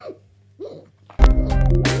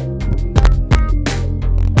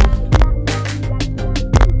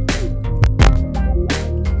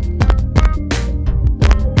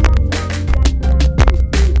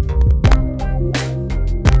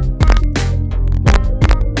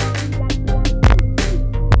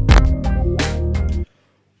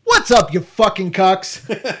What's up, you fucking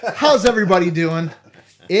cucks? How's everybody doing?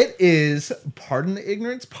 It is Pardon the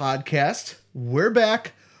Ignorance podcast. We're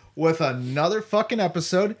back with another fucking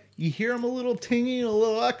episode. You hear them a little tingy and a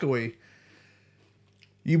little echoey.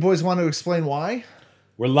 You boys want to explain why?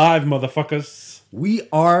 We're live, motherfuckers. We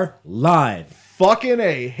are live. Fucking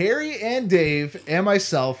A. Harry and Dave and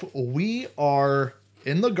myself, we are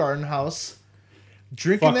in the garden house,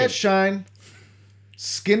 drinking Fucking. that shine,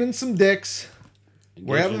 skinning some dicks.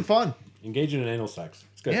 We're having fun. Engaging in anal sex.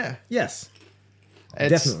 It's good. Yeah. Yes. It's,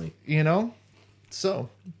 Definitely. You know? So,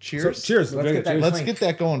 cheers. So, cheers. Let's Okay, get that. cheers. Let's clank. get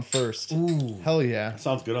that going first. Ooh. Hell yeah.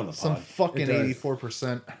 Sounds good on the Some pod. fucking It does.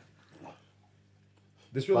 84%.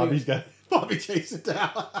 This really Bobby chase it down.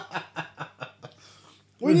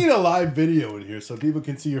 We need a live video in here so people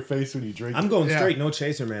can see your face when you drink. I'm going Yeah. straight, no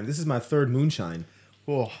chaser, man. This is my third moonshine.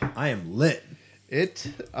 Oh, I am lit.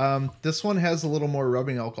 this one has a little more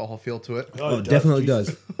rubbing alcohol feel to it. Oh, it definitely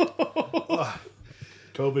Jesus. does.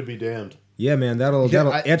 COVID be damned. Yeah, man. That'll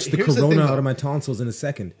I- etch the here's the corona thing, out though. of my tonsils in a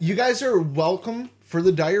second. You guys are welcome for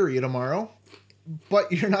the diarrhea tomorrow,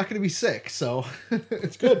 but you're not going to be sick, so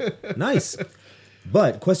It's good. Nice.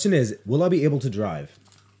 But question is, will I be able to drive?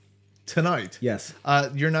 tonight, Yes.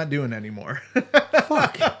 you're not doing anymore.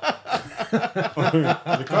 Fuck.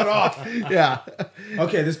 The cut off. Yeah.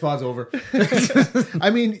 Okay, this pod's over. I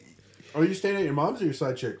mean, Are you staying at your mom's or your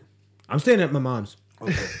side chick? I'm staying at my mom's.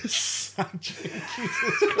 Okay.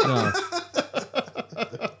 No.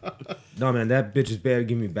 No, man, that bitch is bad.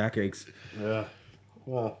 Giving me backaches. Yeah.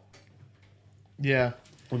 Well, yeah.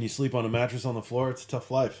 when you sleep on a mattress on the floor, it's a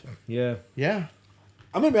tough life. Yeah. Yeah.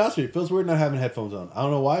 I'm gonna be honest with you. It feels weird not having headphones on. I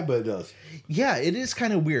don't know why, but it does. Yeah, it is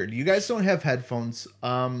kind of weird. You guys don't have headphones.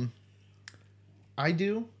 I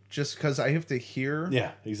do, just because I have to hear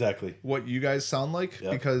Yeah, exactly. what you guys sound like,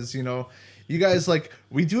 Yep. because you guys, like,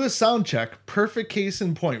 we do a sound check. Perfect case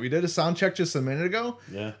in point. We did a sound check just a minute ago.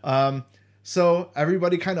 Yeah. So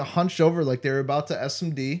everybody kind of hunched over like they were about to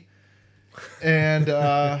SMD, and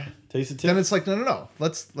Taste it then too. it's like, no,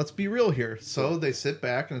 let's be real here. So they sit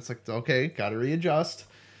back and it's like, okay, gotta readjust.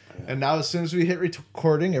 And now as soon as we hit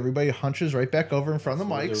recording, everybody hunches right back over in front of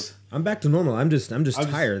the mics. I'm back to normal. I'm just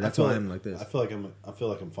tired. That's why I'm like this. I feel like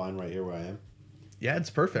I'm fine right here where I am. Yeah, it's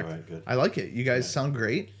perfect. All right, good. I like it. You guys sound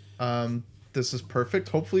great. This is perfect.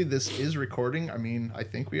 Hopefully this is recording. I mean, I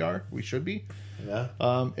think we are. We should be. Yeah.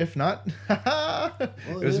 If not,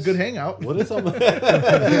 it was a is. good hangout. What is up?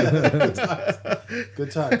 Good times.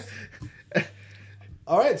 Good times.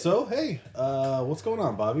 All right, so hey, what's going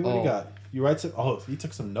on, Bobby? What do you got? You write some? Oh, you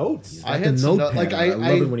took some notes. I Got had the some notepad. like I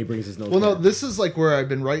love it when he brings his notepad. Well, no, this is like where I've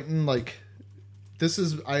been writing. Like, this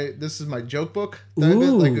is my joke book. That I've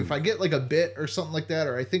been, like, Ooh. if I get like a bit or something like that,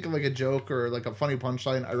 or I think of like a joke or like a funny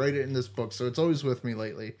punchline, I write it in this book. So it's always with me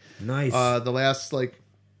lately. Nice. The last like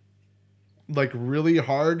really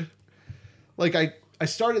hard, like I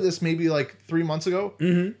started this maybe like 3 months ago.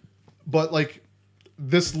 Mm-hmm. But like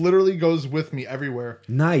this literally goes with me everywhere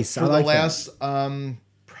Nice. for I like the last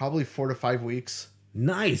probably 4 to 5 weeks. that.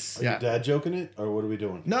 Nice. Yeah. Dad joking it, or what are we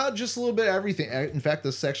doing? No, just a little bit of everything. In fact,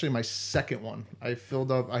 this is actually my second one. I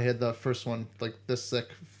filled up. I had the first one like this thick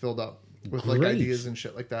filled up with like Great. ideas and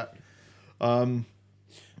shit like that.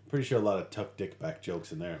 Pretty sure a lot of tuck dick back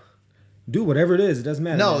jokes in there. Do whatever it is. It doesn't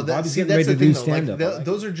matter. No, man. that's, Bobby's see, getting that's ready the to thing do though. stand Like, up.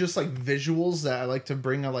 those are just like visuals that I like to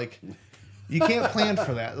bring. Like, you can't plan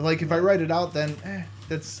for that. Like if I write it out, then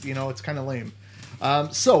that's it's kind of lame.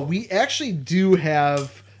 So we actually do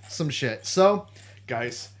have some shit. So,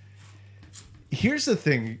 guys. Here's the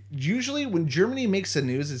thing. Usually when Germany makes the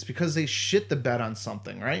news, it's because they shit the bed on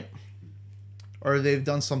something, right? Or they've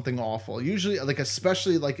done something awful. Usually, like,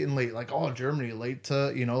 especially like in late, like, oh, Germany late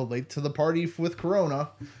to the party with Corona,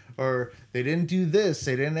 or they didn't do this,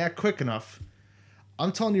 they didn't act quick enough.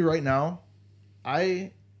 I'm telling you right now,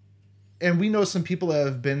 and we know some people that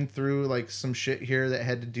have been through like some shit here that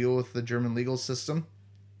had to deal with the German legal system.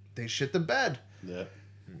 They shit the bed. Yeah.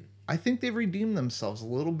 I think they've redeemed themselves a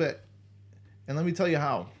little bit. And let me tell you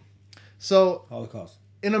how. So, Holocaust.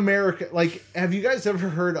 in America, like, have you guys ever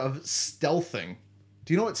heard of stealthing?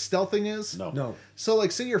 Do you know what stealthing is? No. So,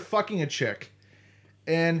 like, say you're fucking a chick,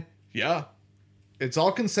 and yeah, it's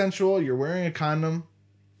all consensual. You're wearing a condom.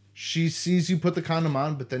 She sees you put the condom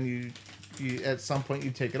on, but then you at some point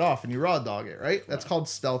you take it off and you raw dog it, right? That's called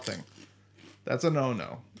stealthing. That's a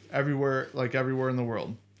no-no everywhere in the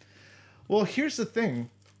world. Well, here's the thing.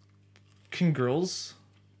 Can girls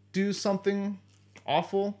do something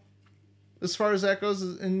awful as far as that goes,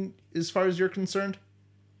 and as far as you're concerned?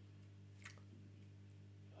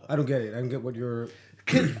 I don't get it. I don't get what you're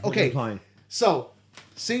Okay, implying. so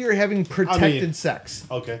say you're having protected sex.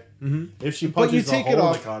 Okay. Mm-hmm. If she But you punches a take hole it in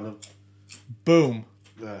off. the condom. Boom.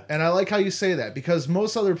 Yeah. And I like how you say that because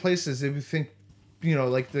most other places, if you think,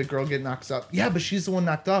 like the girl get knocked up. Yeah, but she's the one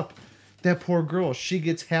knocked up. That poor girl. She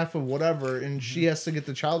gets half of whatever, and she has to get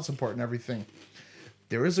the child support and everything.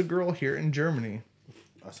 There is a girl here in Germany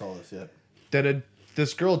I saw this yet. that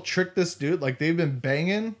this girl tricked this dude. Like, they've been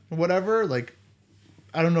banging, whatever. Like,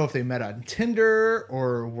 I don't know if they met on Tinder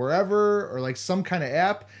or wherever or like some kind of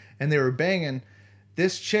app, and they were banging.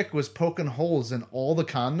 This chick was poking holes in all the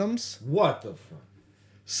condoms. What the fuck?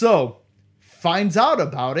 So, finds out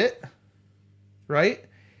about it, right?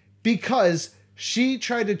 Because she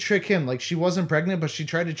tried to trick him. Like, she wasn't pregnant, but she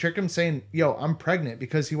tried to trick him saying, yo, I'm pregnant,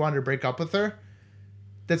 because he wanted to break up with her.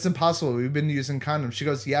 That's impossible. We've been using condoms. She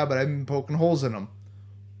goes, yeah, but I've been poking holes in them.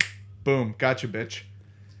 Boom. Gotcha, bitch.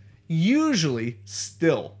 Usually,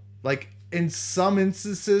 still, like, in some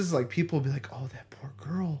instances, like, people will be like, oh, that poor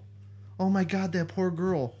girl. Oh, my God, that poor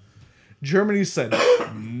girl. Germany said,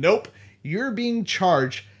 nope. You're being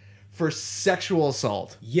charged for sexual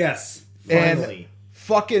assault. Yes. And Finally.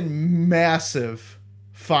 fucking massive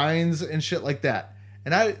fines and shit like that.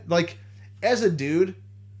 And I, like, as a dude,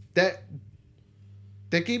 that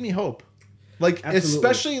gave me hope. Like, Absolutely.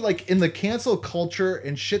 especially, like, in the cancel culture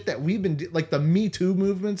and shit that we've been, like, the Me Too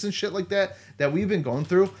movements and shit like that we've been going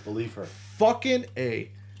through. Believe her. Fucking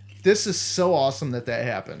A. This is so awesome that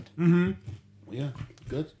happened. Mm-hmm. Yeah.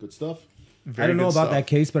 Good stuff. Very I don't know good about stuff. that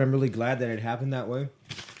case, but I'm really glad that it happened that way.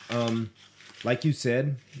 Like you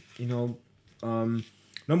said, number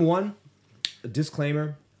one, a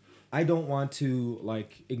disclaimer. I don't want to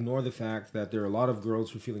like ignore the fact that there are a lot of girls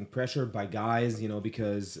who are feeling pressured by guys,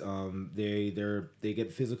 because they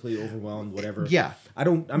get physically overwhelmed, whatever. Yeah.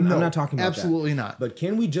 I'm not talking about absolutely that. not. But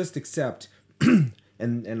can we just accept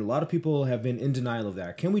and a lot of people have been in denial of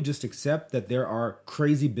that. Can we just accept that there are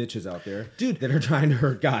crazy bitches out there, Dude, that are trying to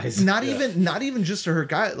hurt guys? Not even just to hurt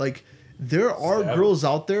guys. Like, there are girls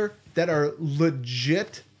out there that are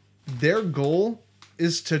legit. Their goal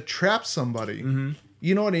is to trap somebody. Mm-hmm.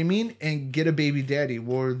 You know what I mean? And get a baby daddy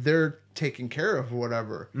where they're taken care of or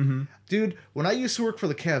whatever. Mm-hmm. Dude, when I used to work for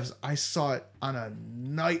the Cavs, I saw it on a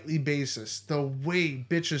nightly basis. The way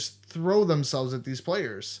bitches throw themselves at these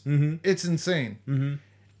players. Mm-hmm. It's insane. Mm-hmm.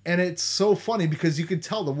 And it's so funny because you can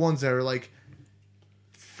tell the ones that are like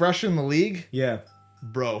fresh in the league, Yeah.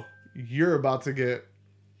 bro, you're about to get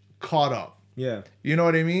caught up. Yeah. You know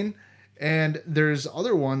what I mean? And there's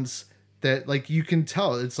other ones that, like, you can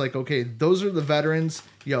tell. It's like, okay, those are the veterans.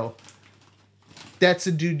 Yo, that's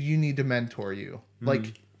a dude you need to mentor you.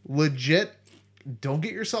 Like, legit, don't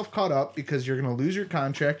get yourself caught up because you're going to lose your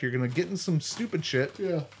contract. You're going to get in some stupid shit.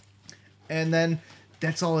 Yeah. And then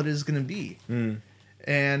that's all it is going to be.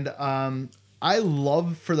 And I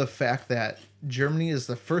love for the fact that Germany is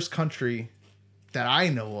the first country that I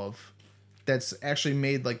know of that's actually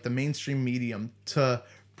made like the mainstream medium to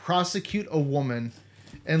prosecute a woman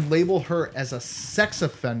and label her as a sex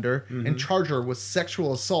offender and charge her with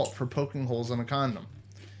sexual assault for poking holes in a condom.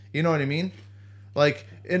 You know what I mean? Like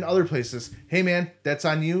in other places, hey man, that's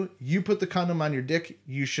on you. You put the condom on your dick.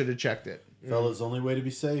 You should have checked it. Fellas, only way to be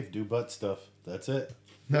safe, do butt stuff. That's it.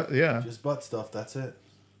 No, yeah. Just butt stuff. That's it.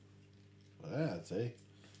 Yeah, I'd say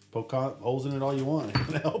poke holes in it all you want. It's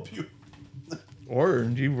gonna help you. Or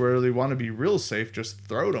if you really want to be real safe, just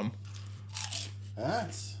throw them.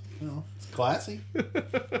 That's it's classy.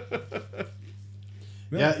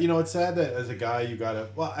 Yeah, it's sad that as a guy you gotta.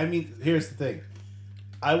 Well, I mean, here's the thing.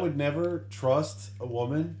 I would never trust a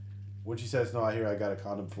woman when she says, "No, I got a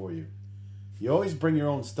condom for you." You always bring your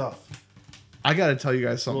own stuff. I got to tell you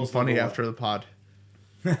guys something Rules funny number one. after the pod.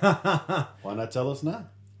 Why not tell us now?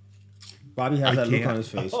 Bobby has that look can't. on his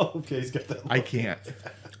face. Oh, okay, he's got that. I can't.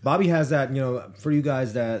 Bobby has that, for you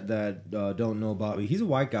guys that don't know Bobby, he's a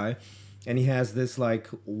white guy, and he has this like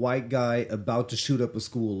white guy about to shoot up a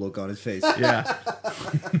school look on his face. Yeah.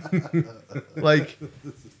 Like,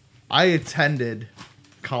 I attended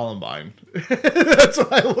Columbine. That's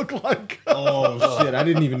what I look like. Oh shit! I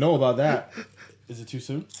didn't even know about that. Is it too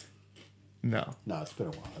soon? No. No, it's been a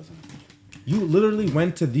while, hasn't it? You literally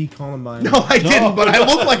went to the Columbine. No, I didn't, but I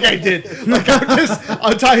look like I did. Like,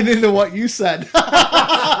 I'm tying into what you said. No,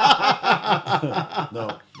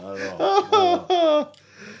 not at all.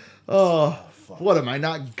 Oh, what, am I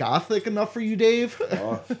not gothic enough for you, Dave?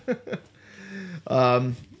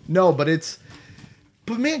 Oh, No, but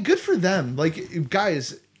man, good for them. Like,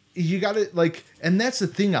 guys, you got to, like, and that's the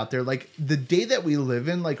thing out there. Like, the day that we live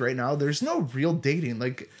in, like, right now, there's no real dating.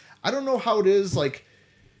 Like, I don't know how it is, like,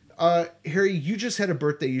 Harry, you just had a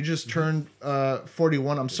birthday. You just turned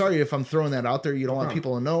 41. I'm sorry if I'm throwing that out there. You don't want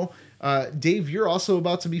people to know. Dave, you're also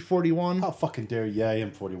about to be 41. How fucking dare you? Yeah, I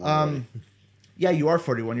am 41. already. Yeah, you are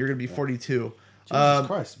 41. You're gonna be 42. Jesus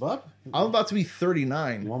Christ, Bob. I'm about to be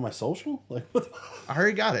 39. You want my social? Like, what? I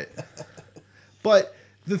already got it. But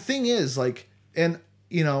the thing is, like, and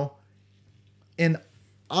you know, in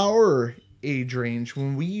our age range,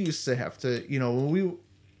 when we used to have to, you know, when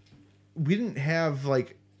we didn't have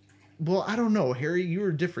like, well, I don't know, Harry, you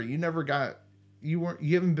were different. You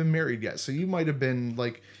haven't been married yet, so you might have been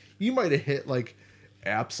like, you might have hit like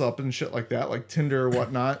apps up and shit like that, like Tinder or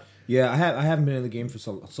whatnot. Yeah, I haven't been in the game for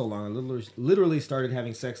so long. I literally started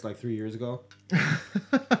having sex like 3 years ago.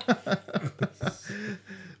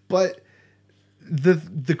 But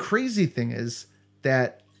the crazy thing is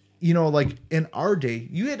that, you know, like in our day,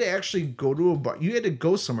 you had to actually go to a bar. You had to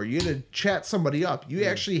go somewhere. You had to chat somebody up. You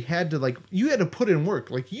actually had to you had to put in work.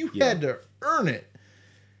 Like you had to earn it.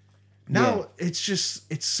 Now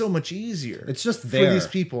it's so much easier. It's just for there. these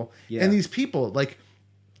people. Yeah. And these people, like,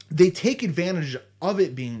 they take advantage of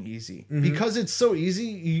it being easy because it's so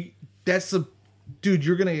easy. Dude,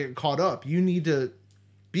 you're gonna get caught up. You need to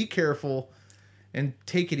be careful and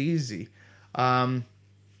take it easy.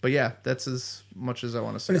 But yeah, that's as much as I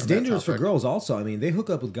want to say. But it's on that dangerous for topic. girls also. I mean, they hook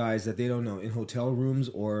up with guys that they don't know in hotel rooms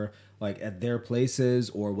or like at their places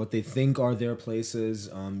or what they think are their places.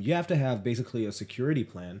 You have to have basically a security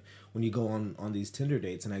plan when you go on these Tinder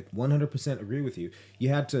dates. And I 100% agree with you. You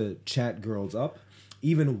had to chat girls up.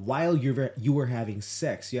 Even while you were having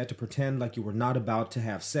sex, you had to pretend like you were not about to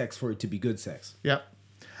have sex for it to be good sex. Yep.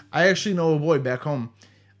 I actually know a boy back home.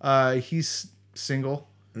 He's single.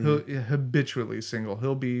 He'll habitually single.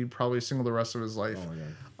 He'll be probably single the rest of his life. Oh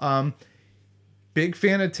my God. Big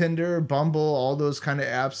fan of Tinder, Bumble, all those kind of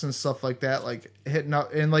apps and stuff like that. Like hitting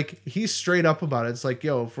up, and like he's straight up about it. It's like,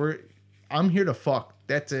 yo, I'm here to fuck.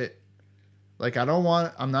 That's it. Like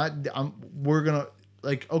we're gonna,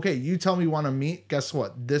 like, okay, you tell me you want to meet. Guess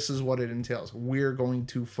what? This is what it entails. We're going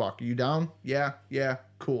to fuck. You down? Yeah,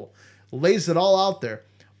 cool. Lays it all out there.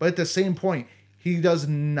 But at the same point, he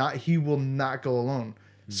will not go alone.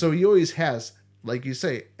 So he always has, like you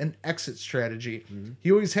say, an exit strategy.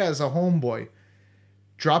 He always has a homeboy.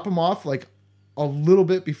 Drop him off like a little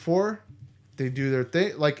bit before they do their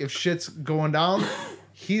thing. Like if shit's going down,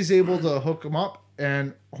 he's able to hook him up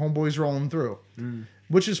and homeboy's rolling through,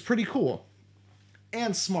 which is pretty cool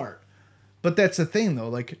and smart. But that's the thing though.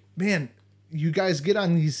 Like, man, you guys get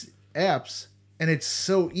on these apps and it's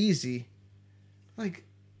so easy. Like,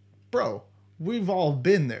 bro, we've all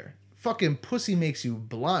been there. Fucking pussy makes you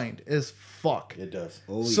blind as fuck. It does.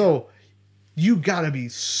 Oh, So you gotta be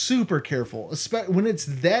super careful, especially when it's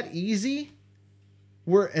that easy,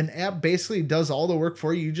 where an app basically does all the work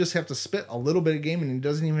for you. You just have to spit a little bit of game, and it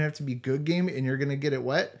doesn't even have to be good game, and you're gonna get it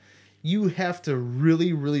wet. You have to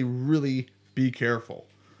really, really, really be careful.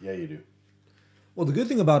 Yeah, you do. Well, the good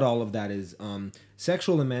thing about all of that is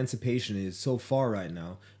sexual emancipation is so far right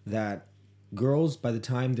now that girls, by the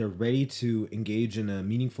time they're ready to engage in a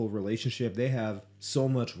meaningful relationship, they have so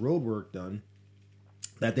much road work done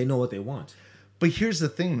that they know what they want. But here's the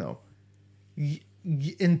thing, though.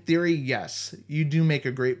 In theory, yes, you do make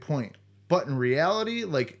a great point. But in reality,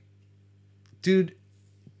 like, dude,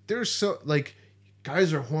 there's so, like,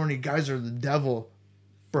 guys are horny, guys are the devil.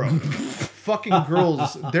 Bro, fucking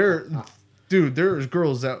girls, there's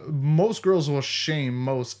girls that, most girls will shame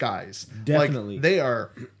most guys. Definitely. Like, they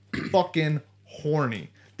are fucking horny.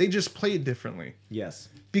 They just play it differently. Yes.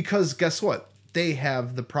 Because guess what? They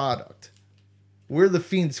have the product. We're the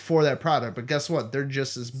fiends for that product, but guess what? They're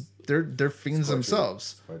just as they're fiends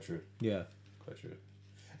themselves. Quite true. Yeah. Quite true.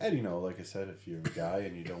 And you know, like I said, if you're a guy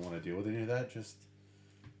and you don't want to deal with any of that, just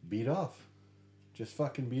beat off. Just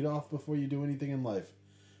fucking beat off before you do anything in life.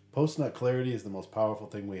 Post-nut clarity is the most powerful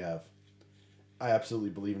thing we have. I absolutely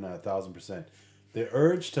believe in that 1,000%. The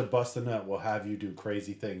urge to bust a nut will have you do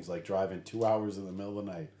crazy things like driving 2 hours in the middle of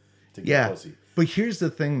the night to get pussy. But here's the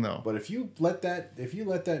thing, though. But if you let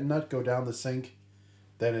that nut go down the sink,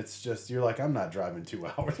 then it's just, you're like, I'm not driving 2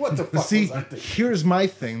 hours. What the fuck See, was I thinking? here's my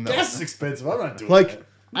thing, though. Gas is expensive. I'm not doing Like, that.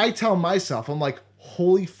 I tell myself, I'm like,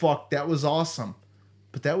 holy fuck, that was awesome.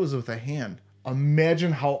 But that was with a hand.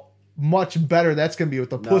 Imagine how much better that's going to be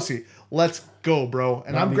with the pussy. Let's go, bro.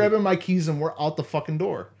 And I'm grabbing my keys and we're out the fucking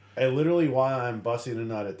door. And literally while I'm busting a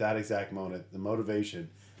nut at that exact moment, the motivation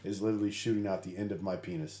is literally shooting out the end of my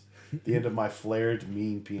penis. The end of my flared,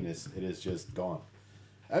 mean penis. It is just gone.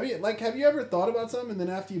 I mean, like, have you ever thought about something and then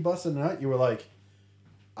after you bust a nut, you were like,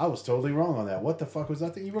 I was totally wrong on that. What the fuck was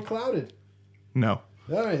that thing? You were clouded. No.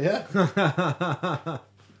 All right, yeah.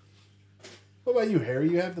 What about you, Harry?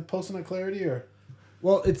 You have the post-nut clarity or?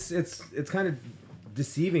 Well, it's kind of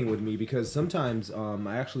deceiving with me because sometimes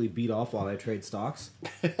I actually beat off while I trade stocks.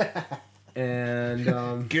 And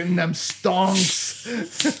Getting them stonks.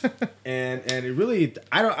 and it really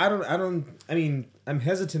I mean I'm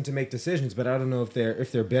hesitant to make decisions, but I don't know if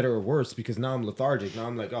they're better or worse because now I'm lethargic. Now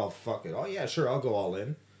I'm like, oh fuck it. Oh yeah, sure, I'll go all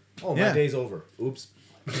in. Oh, my day's over. Oops.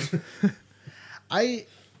 I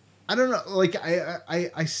don't know. Like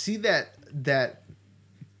I see that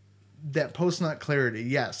post-nut clarity.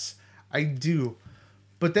 Yes, I do.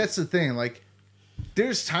 But that's the thing. Like,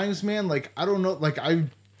 there's times, man. Like, I don't know. Like,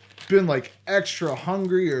 I've been like extra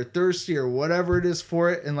hungry or thirsty or whatever it is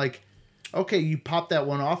for it, and like, okay, you pop that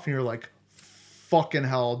one off, and you're like, fucking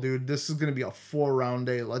hell, dude, this is gonna be a 4-round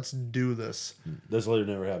day. Let's do this. This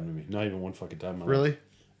literally never happened to me. Not even one fucking time in my Really? life.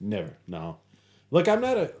 Never. No. Look, I'm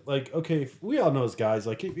not okay, we all know as guys,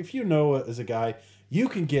 like, if you know as a guy, you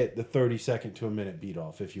can get the 30-second to a minute beat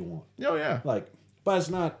off if you want. Oh, yeah. Like, but it's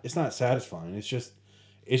not satisfying. It's just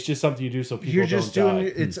something you do so people You're just don't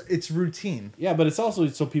die. it's routine. Yeah, but it's also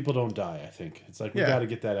so people don't die, I think. It's like, we got to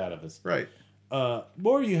get that out of us. Right.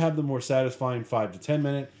 More you have the more satisfying 5 to 10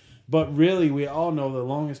 minute. But really, we all know the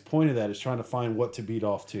longest point of that is trying to find what to beat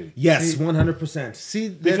off to. Yes, 100%. See,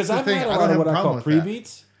 that's Because the I've thing. had a I lot don't of have what a I problem call with that.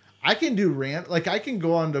 pre-beats. I can do rant. Like, I can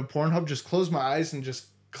go on to Pornhub, just close my eyes and just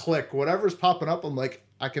click. Whatever's popping up, I'm like,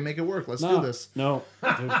 I can make it work. Let's do this. No,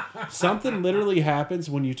 dude. Something literally happens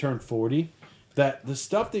when you turn 40 that the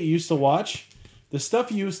stuff that you used to watch,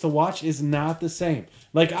 is not the same.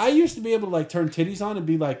 Like, I used to be able to, like, turn titties on and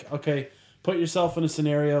be like, okay, put yourself in a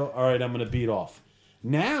scenario. All right, I'm going to beat off.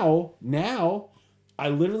 Now, I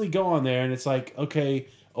literally go on there and it's like, okay,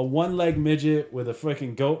 a one-leg midget with a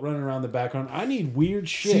freaking goat running around the background. I need weird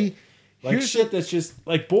shit. See, like, shit that's just,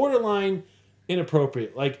 like, borderline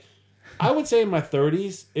inappropriate. Like, I would say in my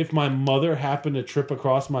 30s, if my mother happened to trip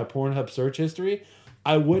across my Pornhub search history,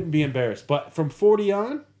 I wouldn't be embarrassed. But from 40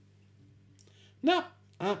 on, no,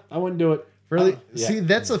 I wouldn't do it. Really? Yeah. See,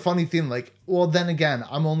 that's a funny thing. Like, well, then again,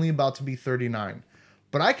 I'm only about to be 39.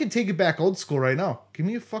 But I could take it back old school right now. Give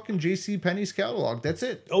me a fucking JCPenney's catalog. That's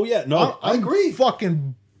it. Oh, yeah. No, I agree.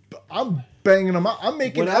 I'm banging them out. I'm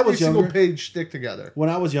making every single page stick together. When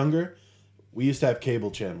I was younger, we used to have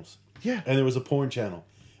cable channels. Yeah. And there was a porn channel.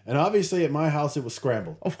 And obviously at my house it was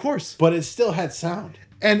scrambled. Of course. But it still had sound.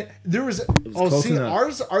 And there was close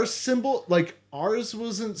enough. our symbol, like, ours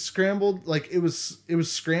wasn't scrambled. Like, it was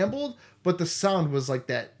scrambled, but the sound was like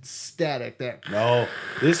that static, that. No,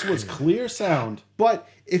 this was clear sound. But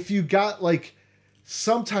if you got, like,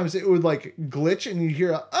 sometimes it would, like, glitch and you'd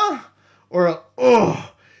hear a or a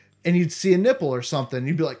and you'd see a nipple or something.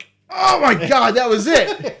 You'd be like, oh my God, that was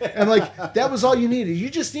it. And, like, that was all you needed. You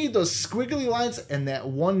just need those squiggly lines and that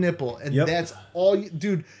one nipple. And that's all you,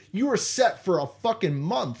 dude, you were set for a fucking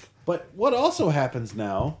month. But what also happens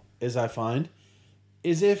now, is I find,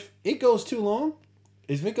 is if it goes too long,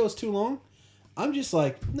 I'm just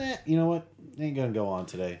like, nah, you know what? Ain't gonna go on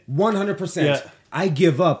today. 100%. Yeah. I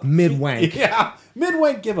give up mid-wank. Yeah,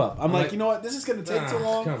 mid-wank give up. I'm like, like, you know what? This is gonna take too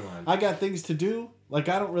long. come on. I got things to do. Like,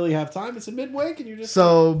 I don't really have time. It's a mid-wank, and you're just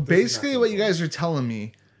So basically what you guys are telling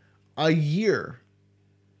me, a year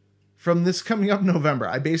from this coming up November,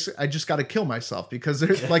 I just got to kill myself because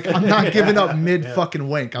there's, like, I'm not giving up mid fucking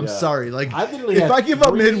wank. I'm sorry. Like, I literally if had I give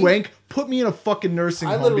up 3 mid wank, put me in a fucking nursing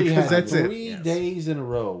I home literally because had that's it. 3 days in a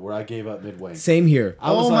row where I gave up mid-wank. Same here.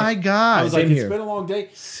 I was Oh like- my God. I was like, Same it's here. been a long day.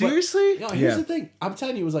 But, Seriously? you know, here's Yeah. the thing. I'm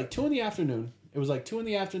telling you, it was like 2 in the afternoon.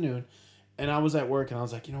 And I was at work, and I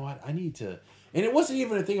was like, you know what? I need to. And it wasn't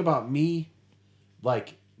even a thing about me,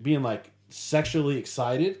 like, being, like, sexually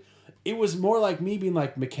excited. It was more like me being,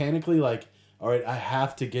 like, mechanically, like, all right, I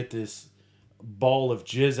have to get this ball of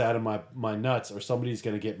jizz out of my nuts or somebody's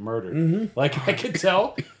going to get murdered. Mm-hmm. Like, I could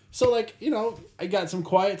tell. So, like, you know, I got some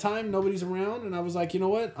quiet time. Nobody's around. And I was like, you know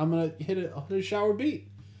what? I'm going to hit a shower beat.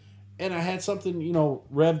 And I had something, you know,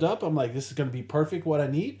 revved up. I'm like, this is going to be perfect, what I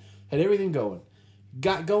need. Had everything going.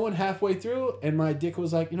 Got going halfway through, and my dick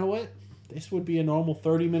was like, you know what? This would be a normal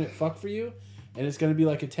 30-minute fuck for you, and it's going to be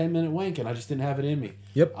like a 10-minute wank, and I just didn't have it in me.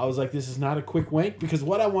 Yep. I was like, this is not a quick wank, because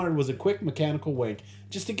what I wanted was a quick mechanical wank.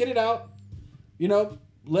 Just to get it out, you know,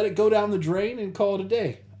 let it go down the drain and call it a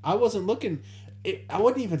day. I wasn't looking... I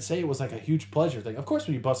wouldn't even say it was like a huge pleasure thing. Of course,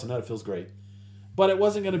 when you bust a nut, it feels great. But it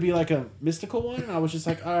wasn't going to be like a mystical one. I was just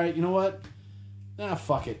like, all right, you know what?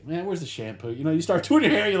 Fuck it, man. Where's the shampoo? You know, you start doing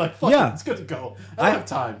your hair, you're like, fuck it, it's good to go. I don't have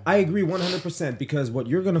time. I agree 100% because what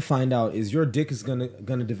you're gonna find out is your dick is gonna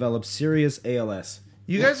develop serious ALS.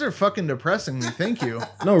 You guys are fucking depressing me. Thank you.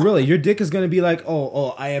 No, really, your dick is gonna be like, oh,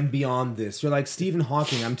 I am beyond this. You're like Stephen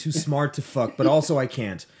Hawking. I'm too smart to fuck, but also I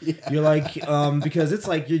can't. Yeah. You're like, because it's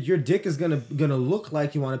like your dick is gonna look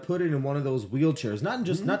like you want to put it in one of those wheelchairs, not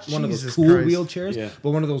one of those Jesus cool Christ. wheelchairs,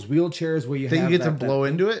 but one of those wheelchairs where you Then have you get to blow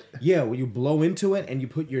into it. Yeah, where you blow into it and you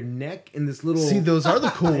put your neck in this little. See, those are the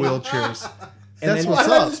cool wheelchairs. That's then- what's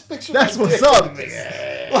Why not up. just picture That's my what's dick up. in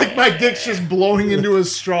this? Like my dick's just blowing into a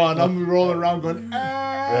straw, and I'm rolling around going,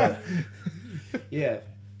 ah. Yeah.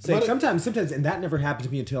 So But- sometimes, and that never happened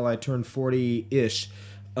to me until I turned 40-ish.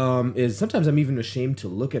 Is sometimes I'm even ashamed to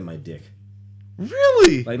look at my dick.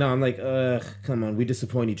 Really? Like, no, I'm like, ugh, come on, we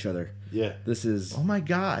disappoint each other. Yeah. This is Oh my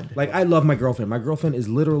god. like, I love my girlfriend. My girlfriend is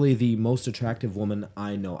literally the most attractive woman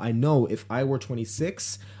I know. I know if I were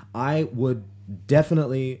 26, I would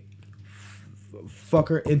definitely fuck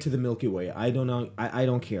her into the Milky Way. I don't know. I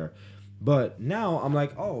don't care. But now I'm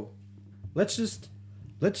like, oh, let's just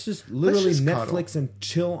literally just cuddle. Netflix and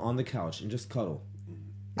chill on the couch and just cuddle.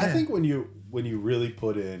 I think when you really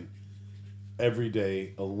put in every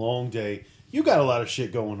day, a long day, you got a lot of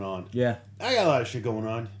shit going on. Yeah. I got a lot of shit going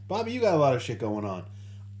on. Bobby, you got a lot of shit going on.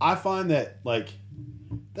 I find that, like,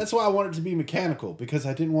 that's why I wanted to be mechanical, because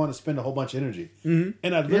I didn't want to spend a whole bunch of energy. Mm-hmm.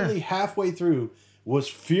 And I literally halfway through was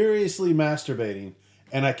furiously masturbating,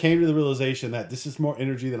 and I came to the realization that this is more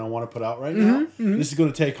energy than I want to put out right now. This is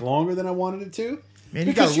going to take longer than I wanted it to. Man,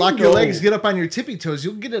 you Because gotta lock you your know- legs, get up on your tippy toes.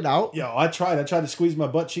 You'll get it out. Yo, I tried to squeeze my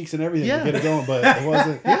butt cheeks and everything Yeah. to get it going, but it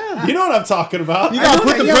wasn't. You know what I'm talking about. You gotta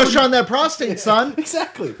put the yeah, pressure on that prostate, son.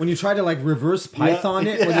 Exactly. When you try to like reverse Python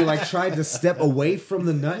it, when you like tried to step away from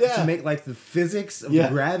the nut Yeah. to make like the physics of Yeah.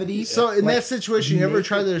 gravity. So in like, that situation, you ever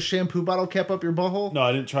try the shampoo bottle cap up your butthole? No,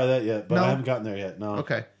 I didn't try that yet, but No? I haven't gotten there yet. No.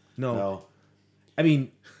 Okay. No. I mean,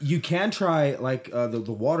 you can try like the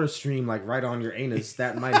water stream like right on your anus.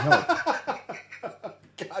 That might help.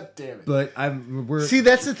 God damn it. But we're See,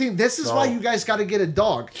 that's the thing. This is why No. you guys got to get a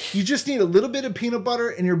dog. You just need a little bit of peanut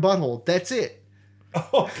butter in your butthole. That's it.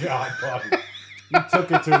 Oh God, Bobby. You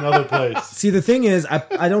took it to another place. see the thing is,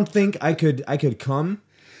 I don't think I could come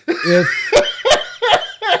if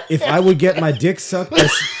I would get my dick sucked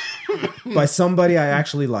by somebody I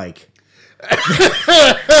actually like.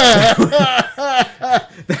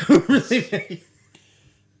 That would really make-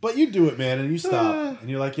 But you do it, man, and you stop. And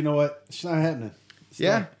you're like, you know what? It's not happening. It's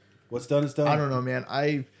Yeah. done. What's done is done. I don't know, man.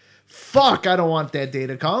 I don't want that day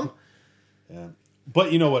to come. Yeah.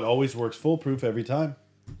 But you know what always works foolproof every time?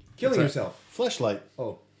 killing yourself. Fleshlight.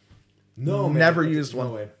 Oh no, man. Never That's- used no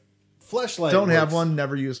one. way. Fleshlight. Don't have works one.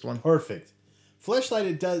 Never used one. Perfect. Fleshlight.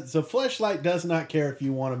 It does. So Fleshlight does not care if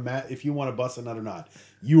you want to bust a nut or not.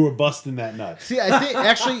 You are busting that nut. See, I think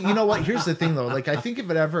actually, you know what? Here's the thing, though. Like, I think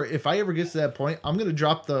if I ever get to that point, I'm gonna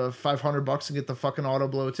drop the $500 and get the fucking auto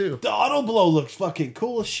blow too. The auto blow looks fucking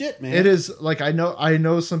cool as shit, man. It is like I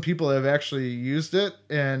know some people have actually used it,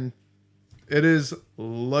 and it is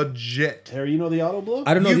legit. Harry, you know the auto blow?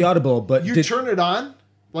 I don't know You- the audible, but You turn it on,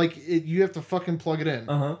 like you have to fucking plug it in.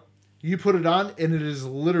 Uh-huh. You put it on, and it is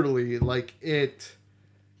literally like it.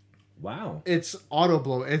 Wow. It's auto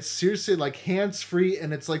blow. It's seriously like hands free,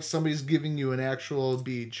 and it's like somebody's giving you an actual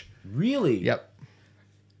beach. Really? Yep.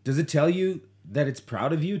 Does it tell you that it's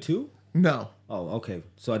proud of you too? No. Oh, okay.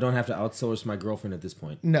 So I don't have to outsource my girlfriend at this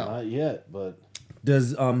point. No. Not yet, but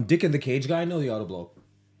Does Dick and the Cage guy know the auto blow?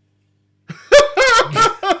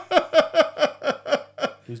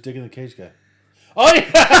 who's digging the cage guy? Oh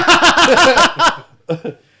yeah.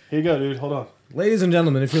 Here you go, dude. Hold on. Ladies and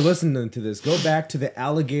gentlemen, if you're listening to this, go back to the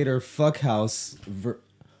alligator fuckhouse.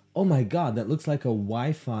 Oh my god, that looks like a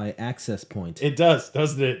Wi-Fi access point. It does,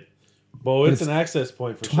 doesn't it? Bo, it's It's an access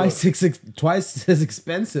point for Twice sure. twice as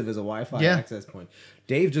expensive as a Wi-Fi Yeah. access point.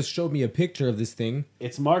 Dave just showed me a picture of this thing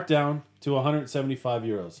It's marked down to 175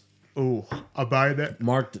 euros. Ooh, I'll buy that.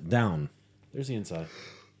 marked down. There's the inside.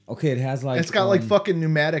 Okay, it has like It's got like fucking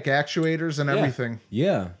pneumatic actuators and everything.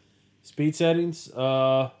 yeah. Speed settings.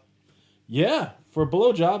 Yeah, for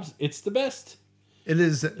blowjobs, it's the best. It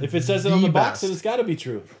is. If it says it on the box, best. then it's got to be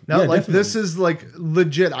true. No, Yeah, like this definitely. is like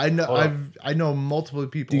legit. I know. Hold on. I know multiple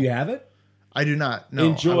people. Do you have it? I do not. No. I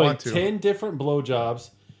Enjoy want to. 10 different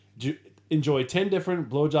blowjobs. Enjoy 10 different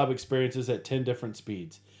blowjob experiences at 10 different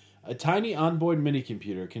speeds. A tiny onboard mini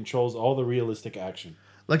computer controls all the realistic action.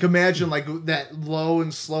 Like imagine like that low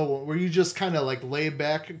and slow where you just kind of like lay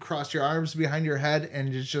back and cross your arms behind your head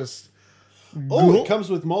and it's just. Oh, Go. it comes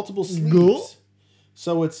with multiple sleeves. Go.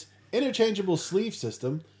 So it's interchangeable sleeve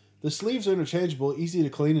system. The sleeves are interchangeable, easy to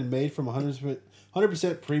clean, and made from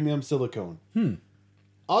 100% premium silicone.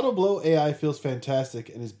 Auto Blow AI feels fantastic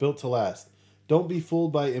and is built to last. Don't be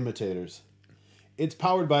fooled by imitators. It's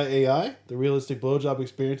powered by AI. The realistic blowjob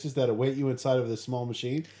experiences that await you inside of this small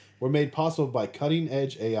machine were made possible by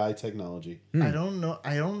cutting-edge AI technology. I don't know.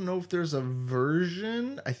 I don't know if there's a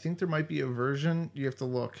version. I think there might be a version. You have to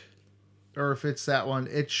look, or if it's that one.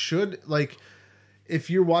 It should like,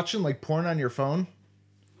 if you're watching like porn on your phone,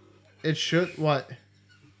 it should what?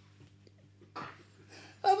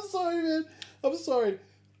 I'm sorry, man. I'm sorry.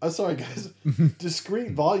 I'm sorry, guys.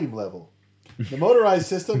 Discrete volume level. The motorized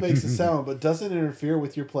system makes a sound but doesn't interfere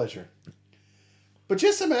with your pleasure. But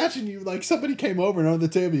just imagine you, like, somebody came over and on the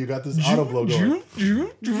table you got this auto blow going.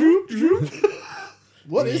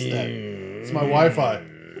 What is that? It's my Wi-Fi.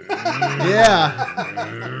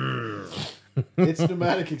 Yeah. It's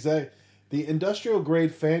pneumatic, exact. The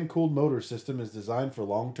industrial-grade fan-cooled motor system is designed for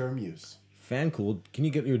long-term use. Fan cooled. Can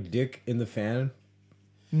you get your dick in the fan?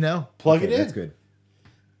 No. Plug it in. That's good.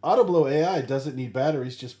 AutoBlow AI doesn't need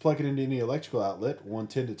batteries. Just plug it into any electrical outlet,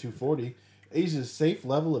 110 to 240. It uses a safe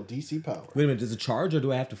level of DC power. Wait a minute. Does it charge or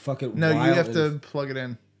do I have to fuck it? No, while you have it's- to plug it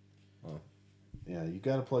in. Yeah, you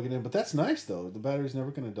got to plug it in. But that's nice, though. The battery's never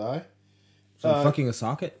going to die. So I'm fucking a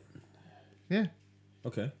socket? Yeah.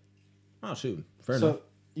 Okay. Oh, shoot. Fair So enough.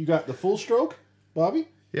 you got the full stroke, Bobby,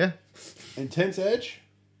 Yeah. intense edge,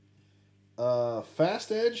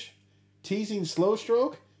 fast edge, teasing slow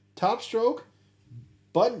stroke, top stroke,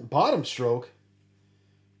 bottom stroke,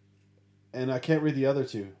 and I can't read the other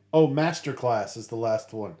two. Oh, masterclass is the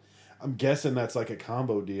last one. I'm guessing that's like a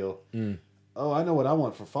combo deal. Oh, I know what I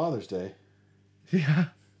want for Father's Day. Yeah.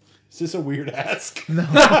 Is this a weird ask?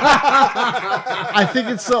 I think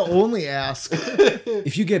it's the only ask.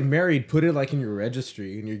 If you get married, put it like in your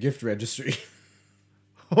registry, in your gift registry.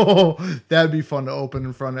 Oh, that'd be fun to open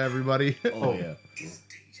in front of everybody. Oh, yeah. Is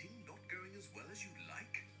dating not going as well as you'd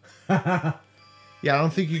like? Yeah, I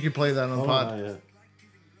don't think you could play that on the pod. Yeah. Like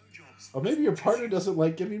giving blowjobs. Or maybe your partner doesn't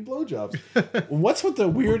like giving blowjobs. What's with the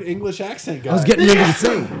weird English accent, guy? I was getting ready to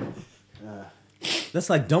say. That's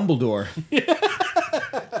like Dumbledore.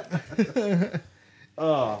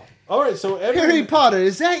 All right, so Harry Potter,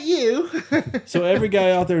 is that you? So every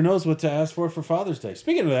guy out there knows what to ask for Father's Day.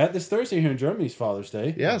 Speaking of that, this Thursday here in Germany is Father's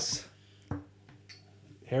Day. Yes.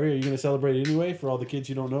 Harry, are you going to celebrate anyway for all the kids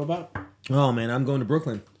you don't know about? Oh, man. I'm going to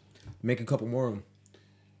Brooklyn. Make a couple more of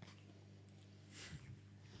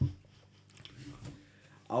them.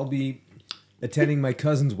 I'll be attending my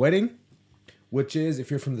cousin's wedding, which is, if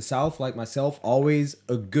you're from the South like myself, always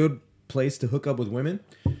a good place to hook up with women.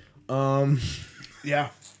 Yeah.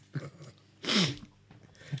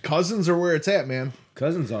 Cousins are where it's at, man.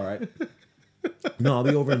 Cousins, all right. No, I'll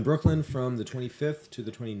be over in Brooklyn from the 25th to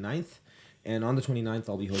the 29th. And on the 29th,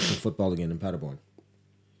 I'll be hosting football again in Paderborn.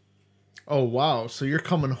 Oh, wow. So you're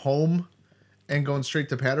coming home and going straight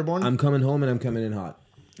to Paderborn? I'm coming home and I'm coming in hot.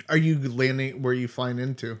 Are you landing, where are you flying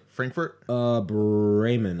into? Frankfurt?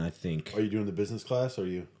 Bremen, I think. Are you doing the business class or are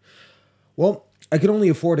you? Well, I could only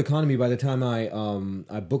afford economy by the time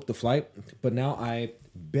I booked the flight, but now I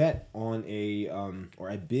bet on or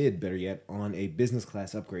I bid, better yet, on a business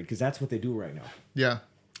class upgrade, because that's what they do right now. Yeah.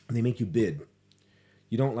 They make you bid.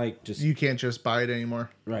 You don't just You can't just buy it anymore.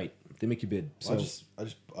 right. They make you bid. So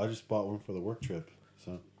I just bought one for the work trip.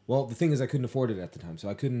 So well, the thing is, I couldn't afford it at the time, so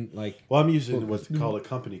I couldn't well, I'm using what's called a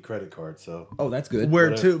company credit card. So Oh, that's good. Where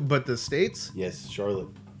What to? But the States? yes, Charlotte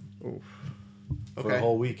for Okay. a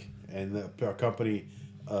whole week, and our company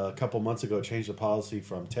a couple months ago changed the policy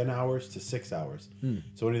from 10 hours to 6 hours.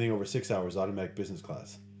 So anything over 6 hours, automatic business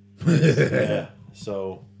class. Yeah.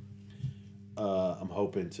 So I'm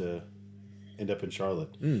hoping to end up in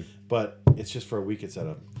Charlotte, but it's just for a week. It's at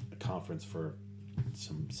a conference for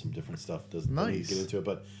some different stuff. Doesn't don't need to Nice. get into it,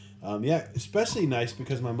 but yeah, especially nice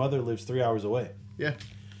because my mother lives 3 hours away. Yeah.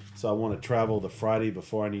 So I want to travel the Friday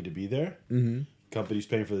before I need to be there. Mm-hmm. Company's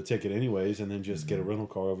paying for the ticket anyways, and then just get a rental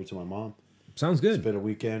car over to my mom. Sounds good. Spend a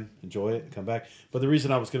weekend, enjoy it, and come back. But the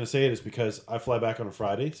reason I was going to say it is because I fly back on a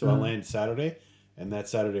Friday, so I land Saturday, and that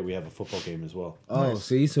Saturday we have a football game as well. Oh,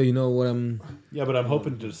 see, so you know what I'm. Yeah, but I'm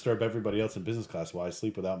hoping to disturb everybody else in business class while I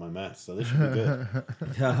sleep without my mask, so this should be good.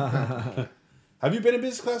 Have you been in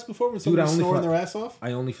business class before when Dude, I somebody's only snoring fly- their ass off?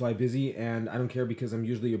 I only fly busy, and I don't care because I'm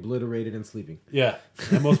usually obliterated and sleeping. Yeah,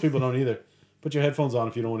 and most people don't either. Put your headphones on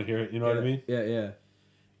if you don't want to hear it. You know what I mean? Yeah, yeah.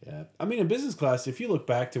 Yeah. I mean, in business class, if you look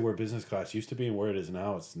back to where business class used to be and where it is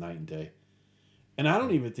now, it's night and day. And I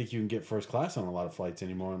don't even think you can get first class on a lot of flights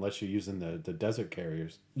anymore unless you're using the desert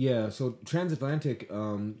carriers. Yeah, so transatlantic,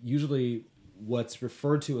 usually what's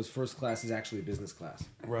referred to as first class is actually business class.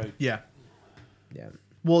 Right. Yeah. Yeah.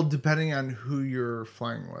 Well, depending on who you're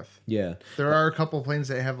flying with. Yeah. There are a couple planes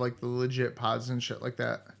that have like the legit pods and shit like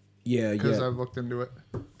that. Yeah, Because yeah. I've looked into it.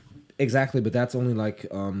 Exactly, but that's only like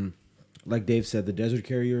like Dave said, the desert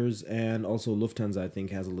carriers and also Lufthansa, I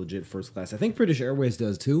think, has a legit first class. I think British Airways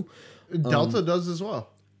does too. Delta does as well.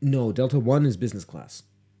 No, Delta One is business class.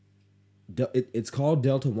 It's called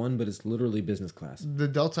Delta One, but it's literally business class. The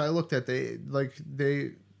Delta I looked at, they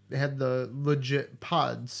had the legit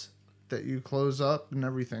pods that you close up and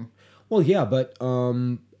everything. Well, yeah, but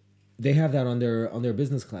they have that on their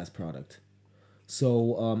business class product.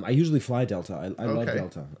 So I usually fly Delta. I love Okay.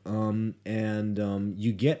 Delta. And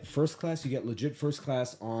you get first class. You get legit first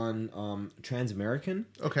class on Trans-American.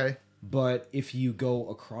 Okay. But if you go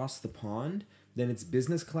across the pond, then it's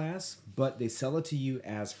business class. But they sell it to you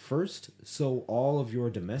as first. So all of your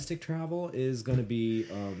domestic travel is going to be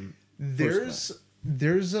first class.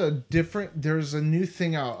 There's a new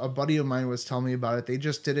thing out. A buddy of mine was telling me about it. They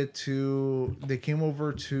just did it they came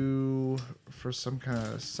over for some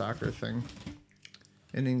kind of soccer thing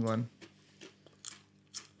in England.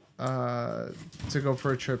 To go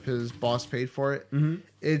for a trip. His boss paid for it. Mm-hmm.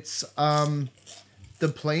 It's the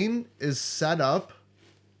plane is set up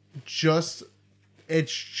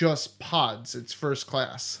it's just pods. It's first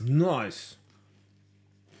class. Nice.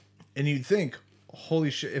 And you'd think, holy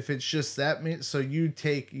shit, if it's just that, so you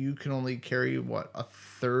can only carry a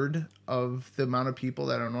third of the amount of people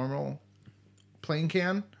that a normal plane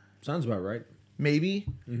can, Sounds about right. maybe.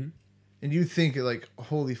 Mm-hmm. And you think like,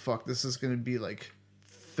 holy fuck, this is going to be like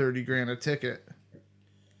 $30,000 a ticket.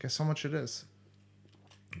 Guess how much it is?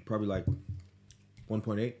 Probably like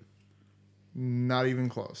 1.8. Not even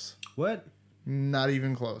close. What? Not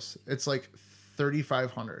even close. It's like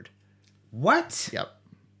 3,500. What? Yep.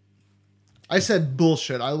 I said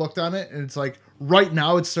bullshit. I looked on it and it's like right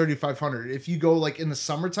now it's 3,500. If you go like in the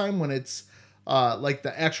summertime when it's like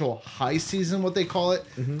the actual high season, what they call it,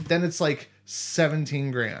 then it's like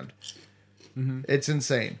 17,000. It's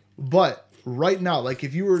insane. But right now, like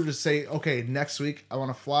if you were to say, okay, next week I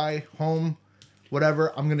want to fly home,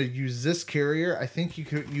 whatever, I'm gonna use this carrier. I think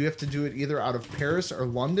you have to do it either out of Paris or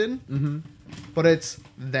London. But it's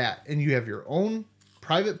that, and you have your own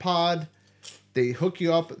private pod. They hook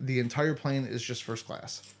you up. The entire plane is just first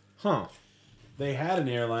class. Huh. They had an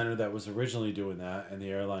airliner that was originally doing that, and the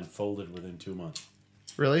airline folded within 2 months.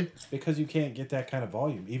 Really? Because you can't get that kind of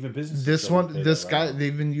volume. Even businesses. This don't one, pay this that guy, right now.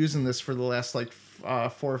 they've been using this for the last like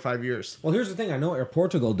 4 or 5 years. Well, here's the thing. I know Air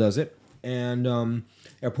Portugal does it, and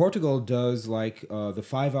Air Portugal does like the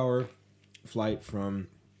 5-hour flight from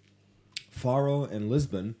Faro and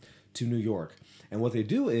Lisbon to New York. And what they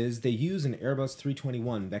do is they use an Airbus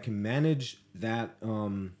 321 that can manage that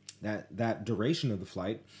that duration of the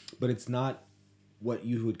flight, but it's not what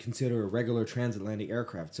you would consider a regular transatlantic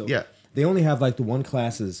aircraft. So Yeah. they only have like the one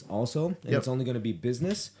classes also, and Yep. it's only going to be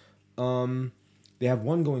business. They have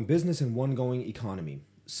one going business and one going economy.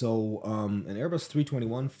 So an Airbus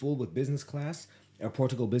 321 full with business class, Air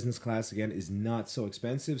Portugal business class again is not so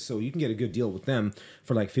expensive, so you can get a good deal with them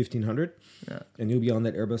for like $1,500, and you'll be on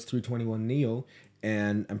that Airbus 321 Neo,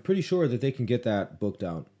 and I'm pretty sure that they can get that booked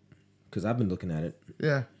out because I've been looking at it.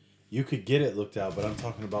 Yeah. You could get it looked out, but I'm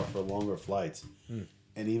talking about for longer flights.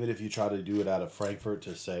 And even if you try to do it out of Frankfurt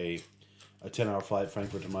to, say, a 10-hour flight,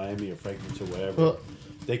 Frankfurt to Miami or Frankfurt to wherever, Well-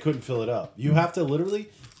 they couldn't fill it up. You have to literally...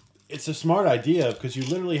 It's a smart idea because you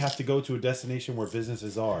literally have to go to a destination where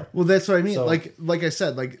businesses are. Well, that's what I mean. So- like I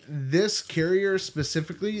said, like this carrier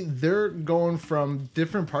specifically, they're going from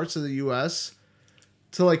different parts of the U.S.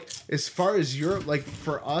 to like as far as Europe. Like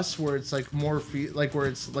for us, where it's like more like where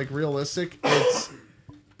it's like realistic, it's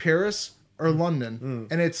Paris or London,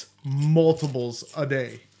 and it's multiples a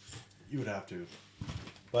day. You would have to.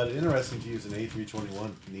 But interesting to use an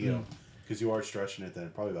A321 Neo because you are stretching it then,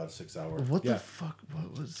 probably about a 6 hour. What Yeah. the fuck?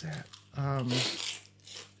 What was that?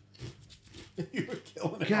 You were killing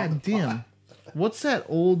it. on the God damn! fly. What's that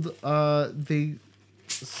old? They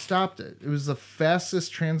stopped it. It was the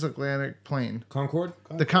fastest transatlantic plane. Concorde?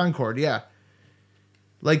 The Concorde, yeah.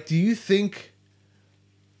 Like, do you think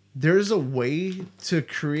there's a way to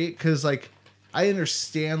create? Because, like, I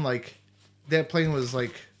understand, like, that plane was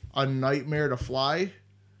like a nightmare to fly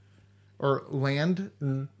or land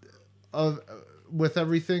with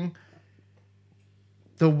everything.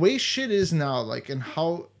 The way shit is now, like, and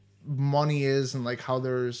how money is, and like how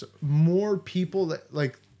there's more people that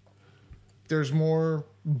like there's more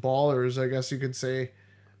ballers, I guess you could say,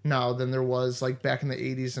 now than there was like back in the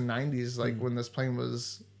 80s and 90s, like when this plane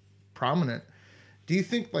was prominent. Do you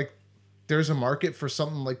think like there's a market for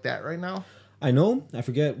something like that right now? I know, I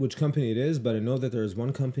forget which company it is, but I know that there's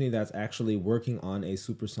one company that's actually working on a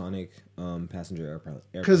supersonic passenger airplane.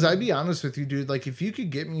 Because I'd be honest with you, dude, like if you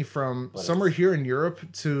could get me from somewhere here in Europe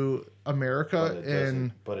to America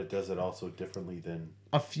in But it does it also differently than...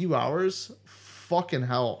 a few hours, fucking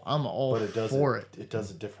hell, I'm all But it does for it. It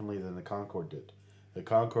does it differently than the Concorde did. The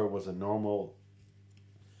Concorde was a normal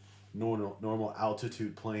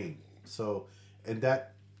altitude plane. So, and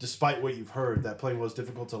that, despite what you've heard, that plane was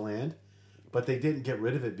difficult to land, but they didn't get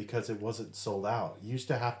rid of it because it wasn't sold out. You used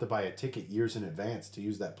to have to buy a ticket years in advance to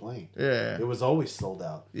use that plane. Yeah. It was always sold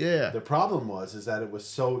out. Yeah. The problem is that it was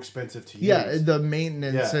so expensive to use. Yeah, the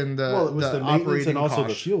maintenance Yeah. and Well, it was the maintenance operating and also the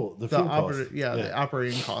costs. fuel. The fuel costs. The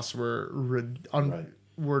operating costs were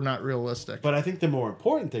not realistic. But I think the more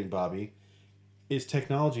important thing, Bobby, is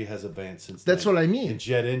technology has advanced since That's then. what I mean. And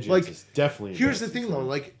jet engines Like, is definitely Here's the advanced thing, since though. then.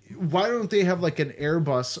 Like, why don't they have like an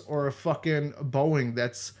Airbus or a fucking Boeing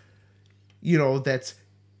that's, that's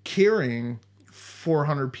carrying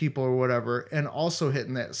 400 people or whatever, and also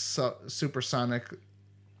hitting that supersonic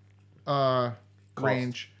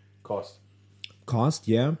range? Cost,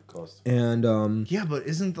 yeah. Cost. And Yeah, but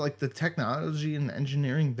isn't like the technology and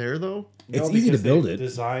engineering there though? It's No, easy to because build they've it.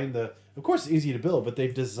 Designed of course, it's easy to build, but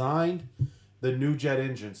they've designed the new jet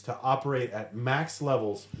engines to operate at max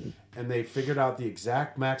levels, and they figured out the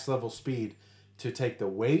exact max level speed to take the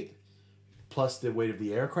weight plus the weight of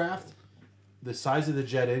the aircraft, the size of the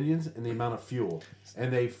jet engines, and the amount of fuel.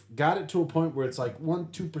 And they've got it to a point where it's like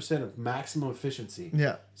 1-2% of maximum efficiency.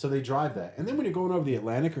 Yeah. So they drive that. And then when you're going over the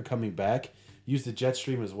Atlantic or coming back, use the jet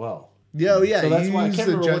stream as well. Yeah, oh, yeah. So that's you why I use can't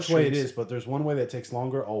the remember jet which way it streams. is, but there's one way that takes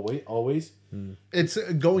longer always. It's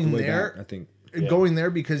going Way there. back, I think. Going there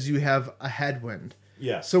because you have a headwind.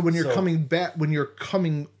 Yeah. So when you're coming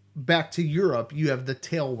back to Europe, you have the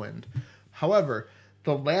tailwind. However,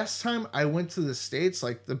 the last time I went to the States,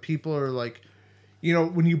 like the people are like,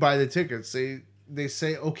 when you buy the tickets, they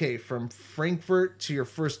say, okay, from Frankfurt to your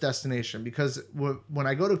first destination, because when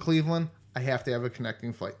I go to Cleveland, I have to have a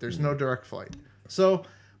connecting flight. There's no direct flight. So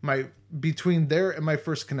between there and my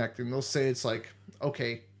first connecting, they'll say it's like,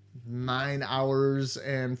 okay, 9 hours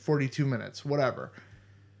and 42 minutes, whatever.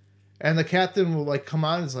 And the captain will like come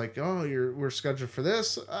on and is like, oh, we're scheduled for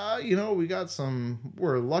this.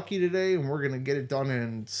 We're lucky today and we're going to get it done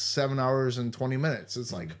in 7 hours and 20 minutes.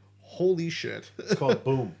 It's like, holy shit. It's called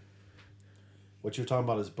Boom. What you're talking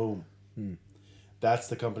about is Boom. That's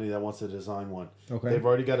the company that wants to design one. Okay. They've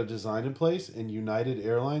already got a design in place, and United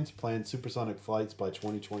Airlines plans supersonic flights by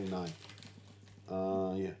 2029.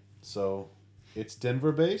 Yeah. So it's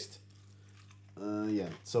Denver based. Yeah.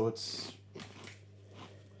 So it's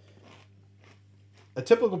a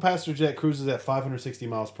typical passenger jet cruises at 560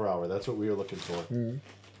 miles per hour. That's what we were looking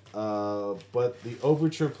for. But the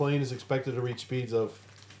Overture plane is expected to reach speeds of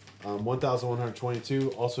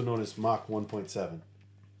 1,122, also known as Mach 1.7.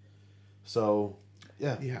 So,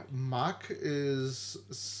 yeah. Yeah, Mach is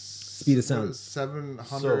Speed of sound.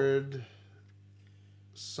 700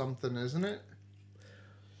 something, isn't it?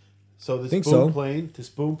 So this Think boom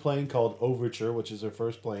so. plane, called Overture, which is their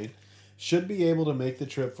first plane, should be able to make the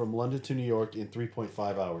trip from London to New York in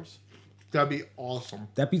 3.5 hours. That'd be awesome.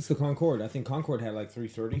 That beats the Concorde. I think Concorde had like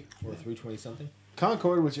 330 or 320 something.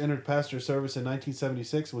 Concorde, which entered passenger service in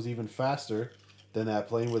 1976, was even faster than that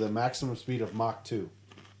plane with a maximum speed of Mach 2.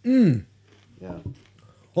 Yeah.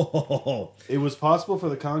 It was possible for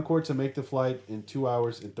the Concorde to make the flight in 2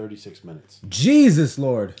 hours and 36 minutes. Jesus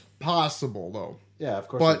Lord. Possible though. Yeah, of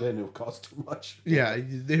course But- it didn't. It would cost too much. Yeah,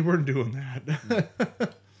 they weren't doing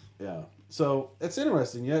that. Yeah. So it's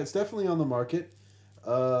interesting. Yeah, it's definitely on the market.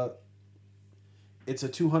 It's a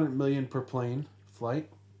 $200 million per plane flight,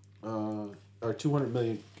 or $200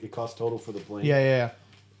 million it costs total for the plane. yeah.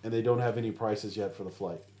 And they don't have any prices yet for the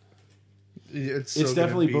flight. It's It's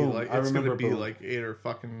definitely be Boom. Like, I it's remember gonna be Boom. like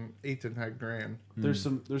 8 to 10 grand. There's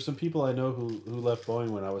some people I know who left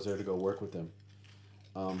Boeing when I was there to go work with them.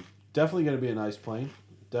 Definitely going to be a nice plane.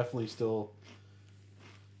 Definitely still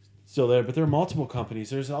there. But there are multiple companies.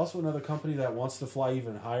 There's also another company that wants to fly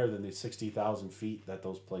even higher than the 60,000 feet that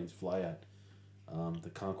those planes fly at. The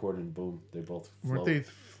Concorde and Boom, they both float. Weren't they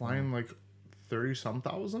flying like 30-some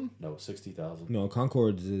thousand? No, 60,000. No,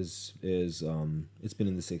 Concorde is it's been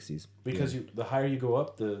in the 60s. Because the higher you go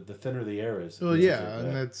up, the thinner the air is. Well, yeah,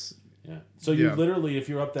 and that's yeah. So you yeah. literally, if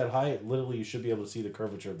you're up that high, literally you should be able to see the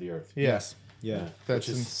curvature of the Earth. yes, Yeah. that's Which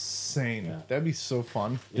is- insane. yeah. That'd be so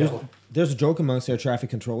fun. Yeah. There's a joke amongst air traffic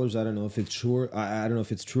controllers. I don't know if it's true. I don't know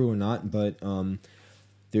if it's true or not, but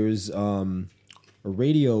there's a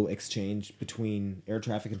radio exchange between air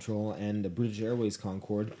traffic control and the British Airways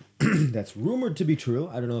Concorde that's rumored to be true.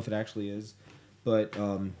 I don't know if it actually is, but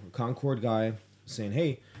Concorde guy saying,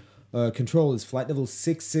 "Hey, control, is flight level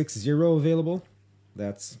 660 available?"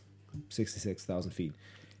 That's 66,000 feet,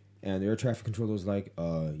 and the air traffic controller was like,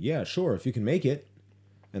 "Yeah, sure, if you can make it."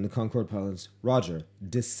 And the Concorde pilots, Roger,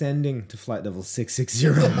 descending to flight level 660.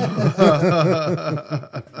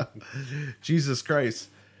 Jesus Christ.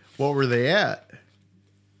 What were they at?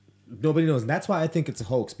 Nobody knows. And that's why I think it's a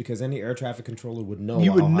hoax, because any air traffic controller would know.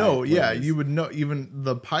 You would how high know, a plane yeah. is. You would know. Even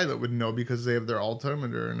the pilot would know because they have their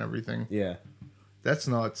altimeter and everything. Yeah. That's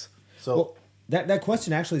nuts. So Well, that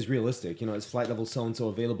question actually is realistic. You know, is flight level so-and-so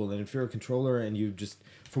available? And if you're a controller and you just,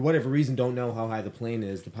 for whatever reason, don't know how high the plane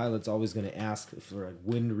is, the pilot's always going to ask for like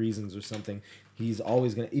wind reasons or something. He's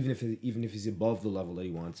always going to, even if he's above the level that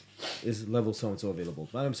he wants, is level so-and-so available?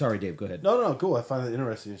 But I'm sorry, Dave, go ahead. no, cool. I find that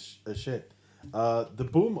interesting as shit. The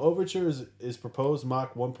Boom Overture is proposed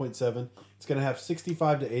Mach 1.7. It's going to have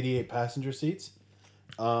 65 to 88 passenger seats,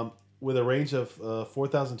 with a range of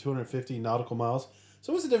 4,250 nautical miles.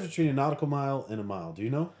 So what's the difference between a nautical mile and a mile? Do you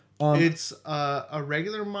know? It's a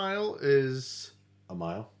regular mile is A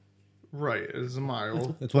mile? right. Is a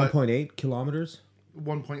mile. It's but 1.8 kilometers,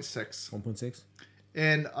 1.6. 1.6.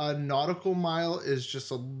 And a nautical mile is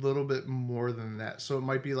just a little bit more than that. So it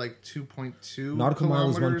might be like 2.2 Nautical mile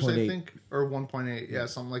is kilometers, 1.8. I think. Or 1.8. Yeah,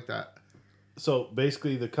 something like that. So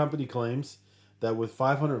basically, the company claims that with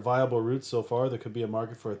 500 viable routes so far, there could be a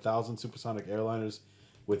market for 1,000 supersonic airliners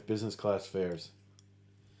with business class fares.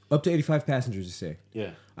 Up to 85 passengers, you say?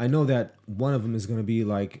 Yeah. I know that one of them is going to be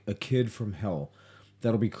like a kid from hell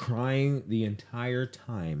that'll be crying the entire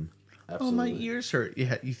time. Absolutely. Oh, my ears hurt.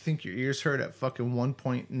 Yeah, you think your ears hurt at fucking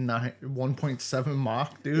 1.9, 1.7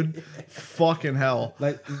 Mach, dude? Fucking hell.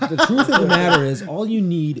 Like, the truth of the matter is, all you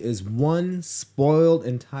need is one spoiled,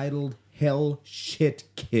 entitled, hell shit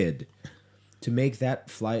kid to make that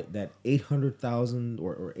flight, that $800,000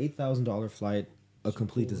 or $8,000 flight, a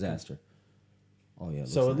complete disaster. Oh, yeah.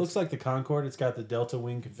 So it nice. looks like the Concorde. It's got the Delta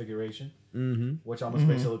wing configuration, which almost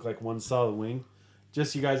makes it look like one solid wing.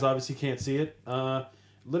 Just you guys obviously can't see it.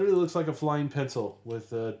 Literally looks like a flying pencil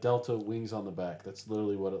with Delta wings on the back. That's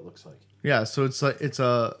literally what it looks like. Yeah, so it's like it's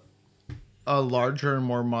a larger and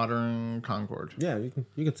more modern Concorde. Yeah, you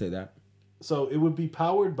could say that. So it would be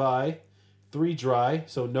powered by 3 dry,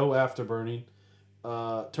 so no afterburning,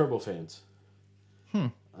 turbofans.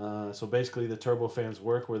 So basically the turbofans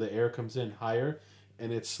work where the air comes in higher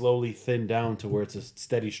and it's slowly thinned down to where it's a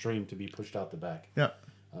steady stream to be pushed out the back. Yeah.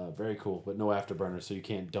 Very cool, but no afterburner, so you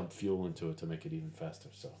can't dump fuel into it to make it even faster.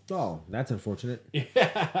 So Oh, that's unfortunate.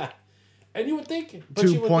 yeah, and you would think, but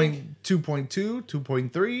you would think, 2.2,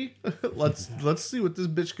 2.3. Let's see what this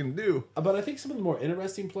bitch can do. but I think some of the more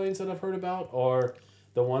interesting planes that I've heard about are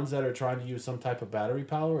the ones that are trying to use some type of battery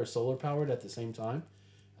power or solar powered at the same time.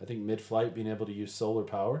 I think mid-flight being able to use solar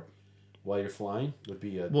power while you're flying would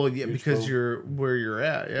be a Well, yeah, huge because boom. you're where you're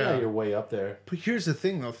at. yeah you're way up there. But here's the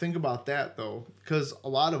thing, though. Think about that, though. Because a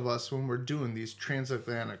lot of us, when we're doing these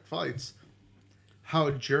transatlantic flights,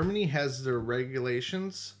 how Germany has their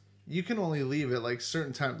regulations, you can only leave at, like,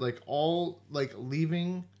 certain times. Like,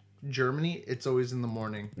 leaving Germany, it's always in the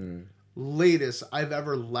morning. Latest I've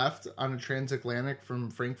ever left on a transatlantic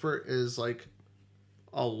from Frankfurt is, like,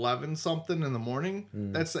 11-something in the morning.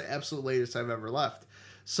 That's the absolute latest I've ever left.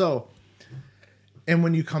 So... And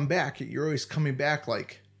when you come back, you're always coming back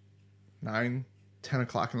like 9, 10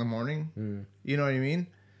 o'clock in the morning. You know what I mean?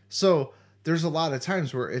 So there's a lot of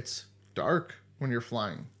times where it's dark when you're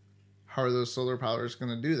flying. How are those solar powers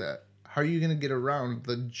going to do that? How are you going to get around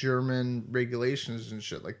the German regulations and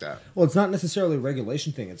shit like that? Well, it's not necessarily a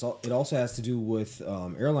regulation thing. It also has to do with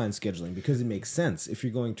airline scheduling, because it makes sense. If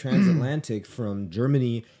you're going transatlantic from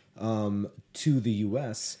Germany to the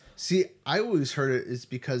U.S., See, I always heard it is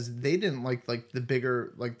because they didn't like the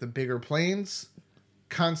bigger planes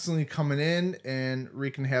constantly coming in and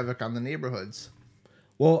wreaking havoc on the neighborhoods.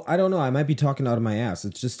 well, I don't know. I might be talking out of my ass.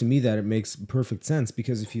 It's just to me that it makes perfect sense,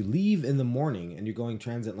 because if you leave in the morning and you're going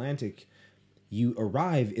transatlantic, you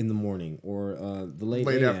arrive in the morning or the late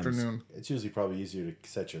AMs. Afternoon. It's usually probably easier to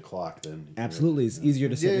set your clock than Absolutely. It's easier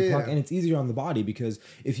to set Yeah, your yeah, clock, yeah. and it's easier on the body, because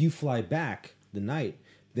if you fly back the night,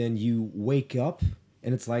 then you wake up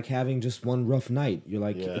and it's like having just one rough night. You're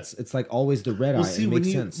like, Yeah. it's like always the red eye. See, It when makes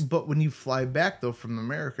you sense. but when you fly back though from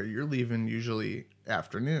America, you're leaving usually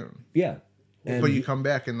afternoon, Yeah. And but you come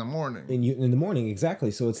back in the morning. in the morning,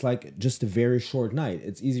 exactly. So it's like just a very short night.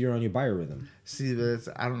 It's easier on your biorhythm. See, that's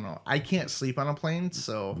I don't know. I can't sleep on a plane,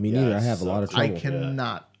 so Me Yeah, neither. I it have a lot of sucks. trouble.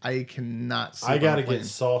 I cannot sleep I on gotta a plane. get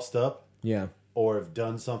sauced up Yeah. or have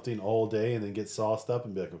done something all day and then get sauced up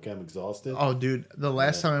and be like, okay, I'm exhausted. Oh, dude, the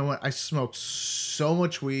last time I went, I smoked so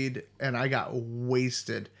much weed and I got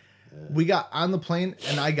wasted. We got on the plane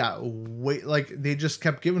and I got like they just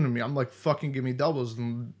kept giving to me. I'm like, fucking give me doubles,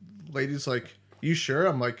 and lady's like, you sure?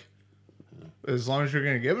 I'm like, as long as you're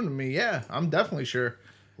gonna give them to me, yeah, I'm definitely sure.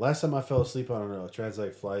 Last time I fell asleep on a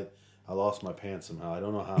transatlantic flight, I lost my pants somehow. I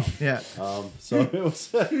don't know how. Yeah. So it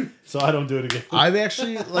was. So I don't do it again. I've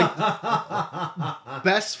actually like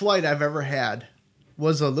best flight I've ever had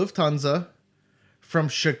was a Lufthansa from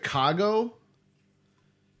Chicago,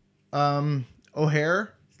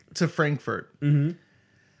 O'Hare to Frankfurt. Mm-hmm.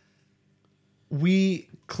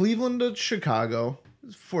 Cleveland to Chicago,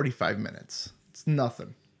 45 minutes. It's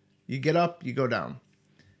nothing. You get up, you go down.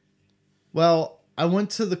 Well, I went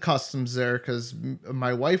to the customs there because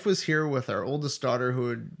my wife was here with our oldest daughter who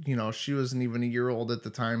had, she wasn't even a year old at the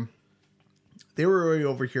time. They were already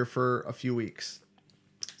over here for a few weeks.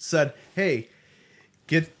 Said, hey,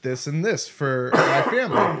 get this and this for my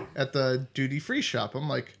family at the duty-free shop. I'm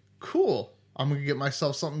like, cool. I'm going to get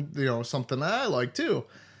myself something, something that I like too.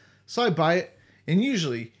 So I buy it. And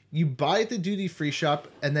usually you buy at the duty-free shop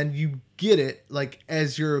and then you get it like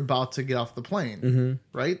as you're about to get off the plane,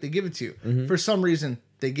 right? They give it to you. For some reason,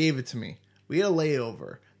 they gave it to me. We had a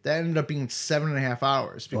layover. That ended up being 7.5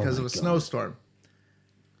 hours because of a snowstorm.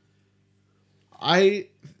 I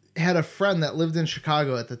had a friend that lived in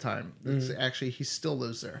Chicago at the time. Actually, he still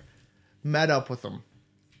lives there. Met up with him.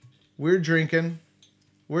 We're drinking.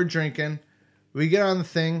 We get on the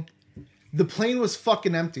thing. The plane was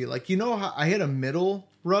fucking empty. Like, how I had a middle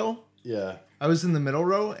row? Yeah. I was in the middle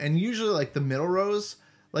row, and usually, like, the middle rows,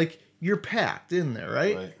 like, you're packed in there,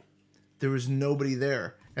 right? There was nobody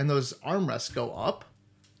there. And those armrests go up.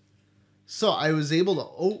 So I was able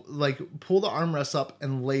to, pull the armrests up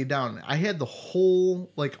and lay down. I had the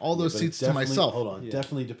whole, all those seats to myself. Hold on. Yeah.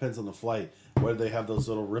 Definitely depends on the flight. Whether they have those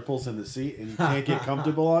little ripples in the seat and you can't get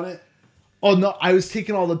comfortable on it. Oh no! I was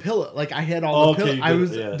taking all the pillow. Like I had all the pillow. I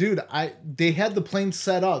was, yeah. dude. They had the plane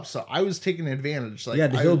set up, so I was taking advantage. Like,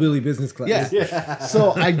 the hillbilly business class. Yeah.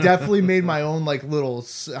 So I definitely made my own little.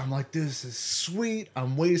 I'm like, this is sweet.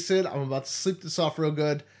 I'm wasted. I'm about to sleep this off real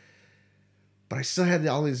good. But I still had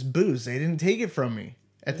all this booze. They didn't take it from me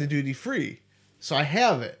at the duty free, so I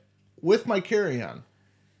have it with my carry on.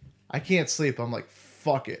 I can't sleep. I'm like,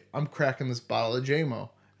 fuck it. I'm cracking this bottle of JMO,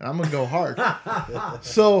 and I'm gonna go hard.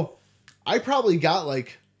 So. I probably got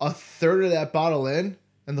a third of that bottle in,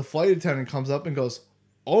 and the flight attendant comes up and goes,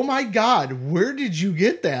 "Oh my God, where did you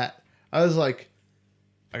get that?" I was like,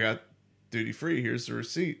 "I got duty free. Here's the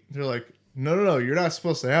receipt." They're like, No, you're not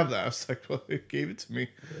supposed to have that. I was like, "Well, they gave it to me."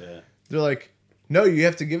 Yeah. They're like, "No, you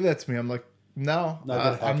have to give that to me." I'm like, "No,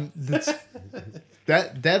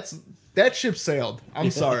 that ship sailed.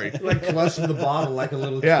 I'm sorry." Like clutching the bottle like a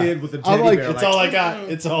little Yeah. kid with a I'm teddy like, bear. It's all I got.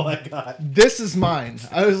 It's all I got. This is mine.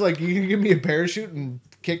 I was like, "You can give me a parachute and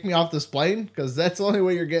kick me off this plane? Because that's the only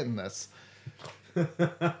way you're getting this."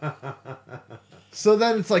 So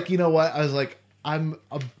then it's like, you know what? I was like, I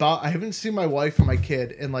haven't seen my wife and my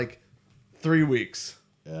kid in 3 weeks.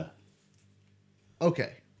 Yeah.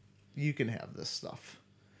 Okay, you can have this stuff.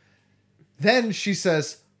 Then she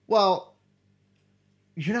says, well,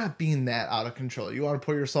 you're not being that out of control. You want to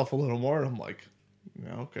put yourself a little more? And I'm like,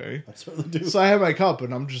 yeah, okay. I certainly do. So I have my cup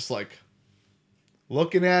and I'm just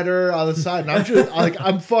looking at her on the side. And I'm just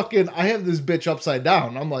I have this bitch upside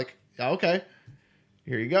down. I'm like, yeah, okay.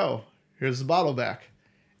 Here you go. Here's the bottle back.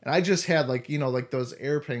 And I just had those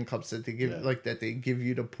airplane cups that they give, that they give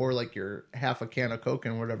you to pour your half a can of Coke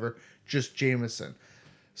and whatever, just Jameson.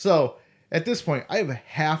 So at this point, I have a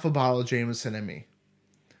half a bottle of Jameson in me.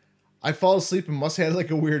 I fall asleep and must have had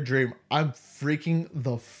a weird dream. I'm freaking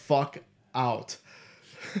the fuck out.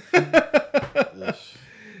 It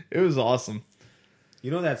was awesome. You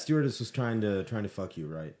know that stewardess was trying to fuck you,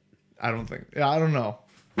 right? I don't know.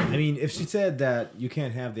 I mean, if she said that you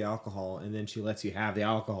can't have the alcohol and then she lets you have the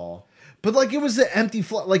alcohol. But it was an empty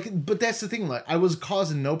flight. But that's the thing. I was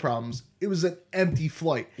causing no problems. It was an empty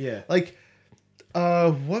flight. Yeah.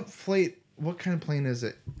 What flight? What kind of plane is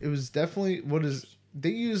it? It was definitely they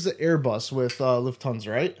use the Airbus with Lufthansa,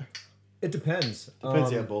 right? It depends. Depends,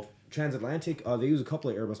 yeah, both. Transatlantic, they use a couple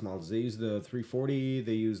of Airbus models. They use the 340,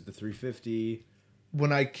 they use the 350.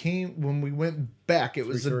 When we went back, it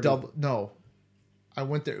was a 330. double. No, I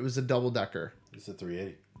went there. It was a double decker. It's a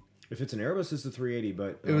 380. If it's an Airbus, it's the 380.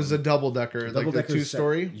 But it was a double decker, double the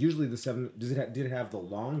 2-story. Usually the 7. Did it have the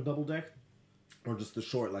long double deck, or just the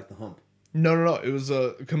short like the hump? No. It was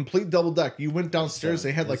a complete double deck. You went downstairs.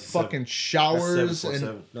 They had That's fucking seven. showers That's and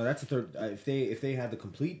 747. No, that's a third. If they had the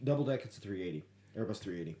complete double deck, it's a 380 Airbus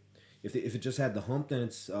 380. If it just had the hump, then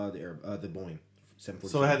it's the Boeing 747.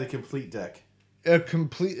 So it had the complete deck. It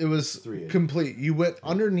was 380. complete. You went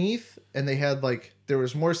underneath and they had there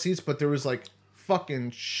was more seats, but there was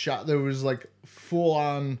fucking there was full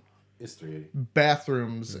on It's 380.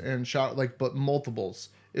 bathrooms and but multiples.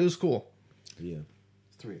 It was cool. Yeah.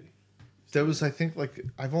 It's 380. That was, I think, like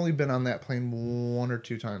I've only been on that plane 1 or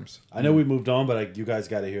 2 times. I know we moved on, but you guys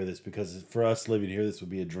got to hear this because for us living here, this would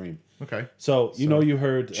be a dream. Okay. So you know you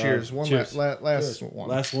heard. Cheers. Cheers. Last one.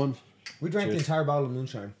 Last one. We drank the Cheers. entire bottle of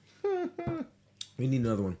moonshine. We need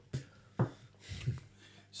another one.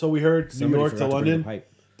 So we heard Somebody New York to forgot bring the London,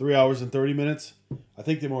 pipe. 3 hours and 30 minutes. I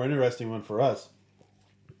think the more interesting one for us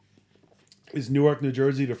is Newark, New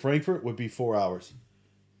Jersey to Frankfurt would be 4 hours.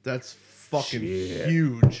 That's fucking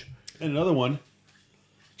huge. And another one,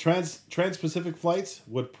 Trans-Pacific flights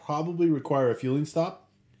would probably require a fueling stop.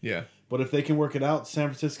 Yeah. But if they can work it out, San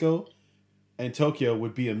Francisco and Tokyo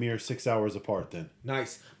would be a mere 6 hours apart then.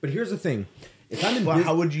 Nice. But here's the thing. If I'm in Well,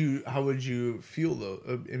 business... how would you feel though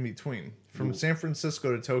in between from San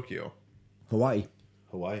Francisco to Tokyo? Hawaii.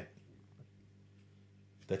 Hawaii.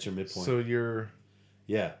 That's your midpoint. So you're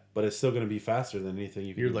yeah, but it's still going to be faster than anything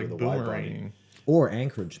you can do like with a wide body. boomeranging. Or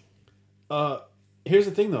Anchorage. Here's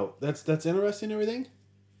the thing though. That's interesting and everything.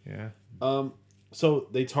 Yeah. So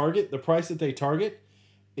the price that they target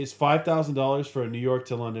is $5,000 for a New York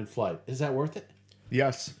to London flight. Is that worth it?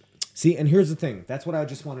 Yes. See, and here's the thing. That's what I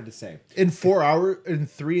just wanted to say. In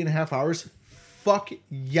 3.5 hours. Fuck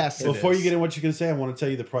yes. Before you get in what you're going to say, I want to tell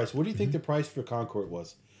you the price. What do you think the price for Concorde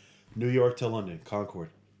was? New York to London, Concorde.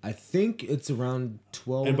 I think it's around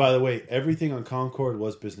 12... And by the way, everything on Concorde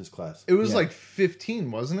was business class. It was Yeah. like 15,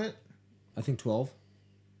 wasn't it? I think 12.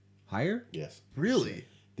 Higher? Yes. Really?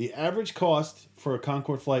 The average cost for a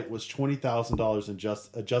Concorde flight was $20,000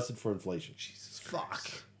 adjusted for inflation. Jesus fuck.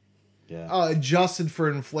 Yeah. Adjusted for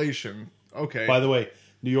inflation. Okay. By the way,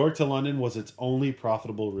 New York to London was its only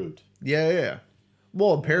profitable route. Yeah.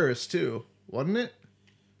 Well, Paris too, wasn't it?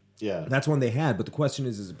 Yeah. That's one they had, but the question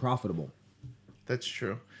is it profitable? That's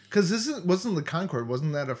true. Because wasn't the Concorde?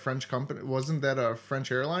 Wasn't that a French company? Wasn't that a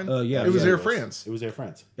French airline? Yeah. It was yeah, Air it France. It was Air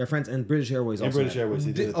France. Air France and British Airways And also British had it. Airways.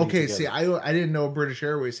 They did the thing Okay, together. see, I didn't know British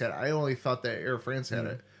Airways had it. I only thought that Air France had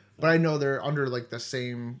it. But I know they're under like the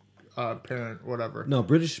same parent, whatever. No,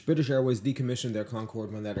 British Airways decommissioned their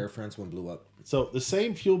Concorde when that Air France one blew up. So the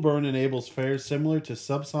same fuel burn enables fares similar to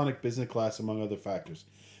subsonic business class, among other factors.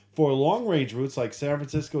 For long-range routes like San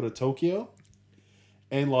Francisco to Tokyo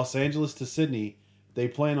and Los Angeles to Sydney, they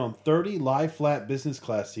plan on 30 lie-flat business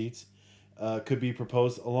class seats could be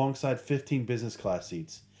proposed alongside 15 business class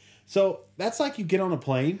seats. So that's like you get on a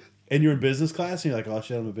plane and you're in business class and you're like, oh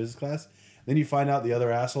shit, I'm in business class. Then you find out the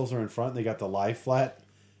other assholes are in front and they got the lie-flat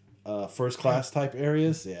first class type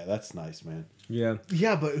areas. Yeah, that's nice, man. Yeah.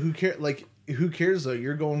 Yeah, but who cares? Like, who cares though?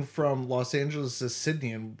 You're going from Los Angeles to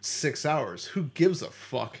Sydney in 6 hours. Who gives a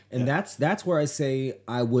fuck? And that's where I say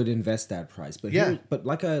I would invest that price. But Yeah. but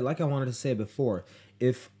like I wanted to say before,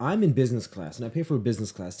 if I'm in business class and I pay for a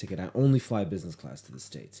business class ticket, I only fly business class to the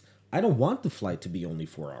States. I don't want the flight to be only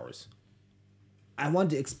 4 hours. I want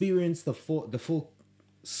to experience the full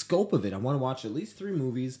scope of it. I want to watch at least 3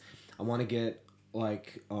 movies. I want to get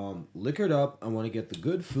liquored up. I want to get the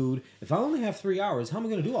good food. If I only have 3 hours, how am I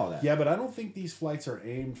going to do all that? Yeah, but I don't think these flights are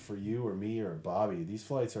aimed for you or me or Bobby. These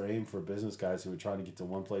flights are aimed for business guys who are trying to get to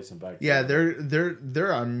one place and back. to Yeah, another.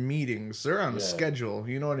 they're on meetings. They're on a Yeah. schedule.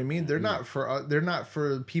 You know what I mean? They're not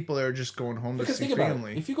for people that are just going home Because to see think about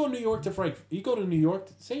family. it. If you go New York to Frankfurt, you go to New York.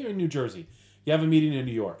 Say you're in New Jersey, you have a meeting in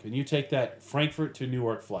New York, and you take that Frankfurt to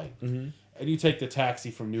Newark flight, and you take the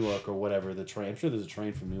taxi from Newark or whatever the train. I'm sure there's a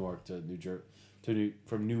train from Newark to New Jersey.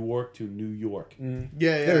 From Newark to New York. Yeah,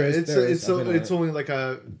 There is, there is. It's I've been on it's it. only like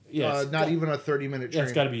a Yeah, not even a 30-minute Yeah, train.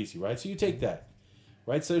 it's got to be easy, right? So you take that,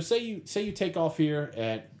 right? So say you take off here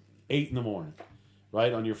at 8 in,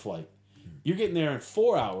 right, on your flight. You're getting there in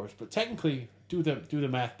 4 hours, but technically do the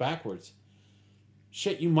math backwards.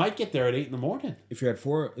 Shit, you might get there at 8 in. If you're at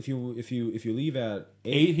 4, if you leave at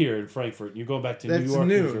 8 here in Frankfurt, and you're going back to New That's York,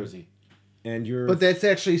 New noon. Jersey. and you're But that's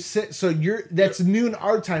actually that's noon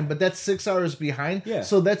our time, but that's 6 hours behind. Yeah.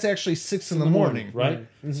 So that's actually 6 in the morning. right?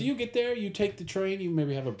 So you get there, you take the train, you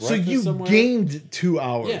maybe have a So breakfast you somewhere. gained 2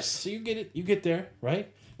 hours. Yes. So you get there,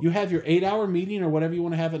 right? You have your 8-hour meeting or whatever you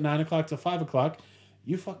want to have at 9 o'clock to 5 o'clock.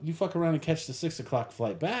 You fuck around and catch the 6 o'clock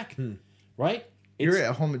flight back, right? You're It's-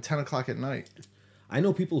 at home at 10 o'clock at night. I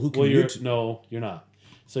know people who well, you're commute. you're not.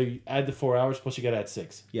 So you add the 4 hours plus you got to add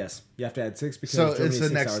 6. Yes, you have to add 6 because So Germany's it's the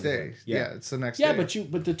 6 next hours day. ahead. Yeah, it's the next Yeah, day.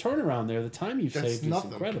 but the turnaround there, the time you've That's saved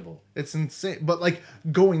nothing. is incredible. It's insane. But like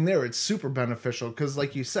going there, it's super beneficial because,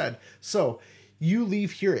 like you said, so you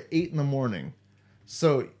leave here at 8 in.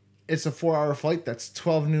 So it's a 4-hour flight. That's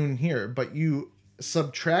 12 noon here. But you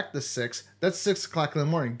subtract the 6. That's 6 o'clock in the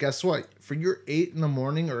morning. Guess what? For your 8 in or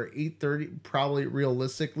 8:30, probably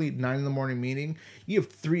realistically 9 in the morning meeting, you have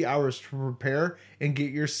 3 hours to prepare and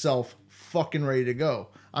get yourself fucking ready to go.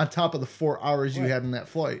 On top of the 4 hours you had in that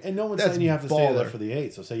flight. And no one's That's saying you have to stay there baller. for the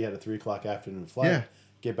 8. So say you had a 3 o'clock afternoon flight, Yeah.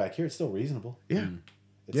 get back here. It's still reasonable. Yeah.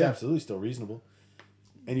 It's Yeah. absolutely still reasonable.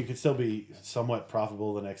 And you can still be somewhat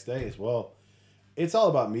profitable the next day as well. It's all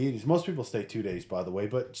about meetings. Most people stay 2 days, by the way,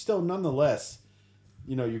 but still, nonetheless,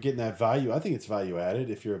 you know, you're getting that value. I think it's value added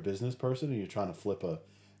if you're a business person and you're trying to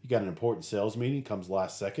you got an important sales meeting, comes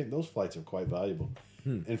last second. Those flights are quite valuable.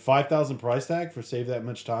 And $5,000 price tag for save that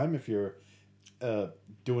much time if you're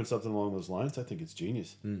doing something along those lines, I think it's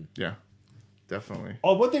genius. Yeah. Definitely.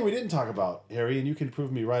 Oh, one thing we didn't talk about, Harry, and you can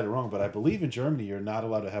prove me right or wrong, but I believe in Germany you're not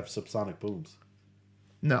allowed to have subsonic booms.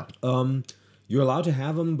 No. You're allowed to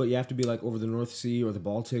have them, but you have to be like over the North Sea or the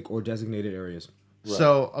Baltic or designated areas.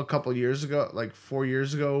 So a couple years ago, like 4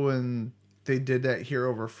 years ago, when they did that here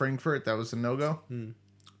over Frankfurt, that was a no-go.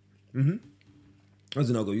 As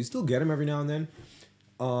a no-go, you still get them every now and then.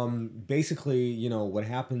 Basically, you know, what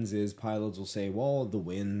happens is pilots will say, well, the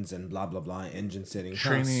winds and blah, blah, blah, engine setting.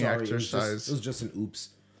 Training It exercise. was just an oops.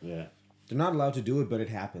 Yeah. They're not allowed to do it, but it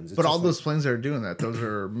happens. It's But just all like- those planes that are doing that, those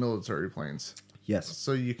are military planes. Yes.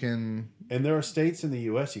 So you can... And there are states in the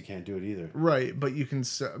U.S. you can't do it either. Right, but you can...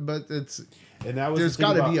 But it's... And that was There's the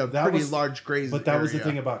thing got to be a about- that pretty was- large graze But that was the area.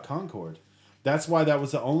 thing about Concorde. That's why that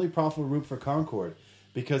was the only profitable route for Concorde.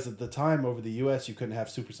 Because at the time over the U.S. you couldn't have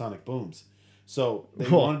supersonic booms. So they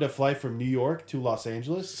Cool. wanted to fly from New York to Los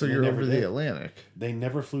Angeles. So and they you're never over did. the Atlantic. They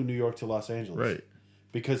never flew New York to Los Angeles. Right.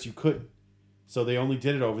 Because you couldn't. So they only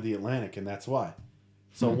did it over the Atlantic, and that's why.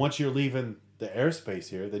 So once you're leaving the airspace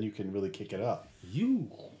here, then you can really kick it up. You.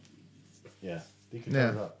 Yeah. You can Yeah.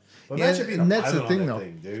 turn it up. But Yeah, imagine being a and that's pilot the on thing, that though.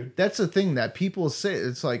 thing, dude. That's the thing that people say.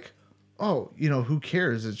 It's like, oh, you know, who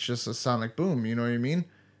cares? It's just a sonic boom. You know what I mean?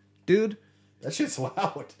 Dude, That shit's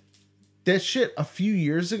loud. that shit a few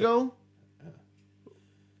years ago,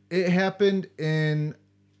 it happened in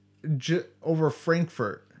over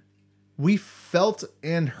Frankfurt. We felt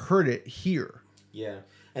and heard it here. Yeah.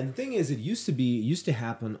 And the thing is, it used to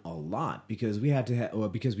happen a lot because we had to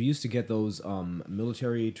because we used to get those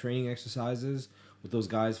military training exercises with those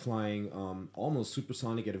guys flying almost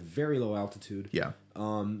supersonic at a very low altitude. Yeah.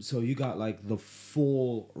 So you got like the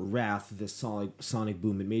full wrath of this sonic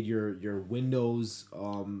boom. It made your windows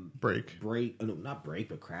Break. no, not break,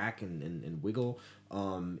 but crack and wiggle.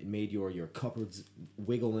 It made your cupboards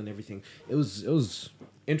wiggle and everything. It was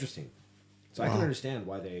interesting. So I can understand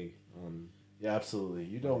why they. Yeah, absolutely.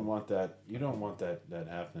 You don't want that. You don't want that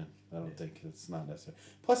happening. I don't think it's not necessary.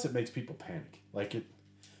 Plus, it makes people panic. Like it.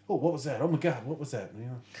 Oh, what was that? Oh my God, what was that? You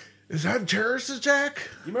know. Is that a terrorist attack?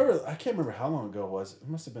 You remember? I can't remember how long ago it was. It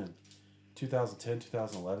must have been 2010,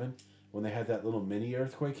 2011 when they had that little mini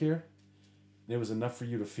earthquake here. And it was enough for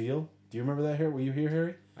you to feel. Do you remember that here? Were you here,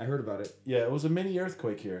 Harry? I heard about it. Yeah, it was a mini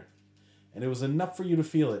earthquake here, and it was enough for you to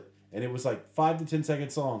feel it. And it was like 5 to 10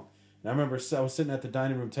 seconds long. And I remember I was sitting at the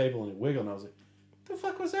dining room table and it wiggled, and I was like, "The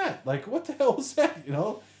fuck was that? Like, what the hell was that?" You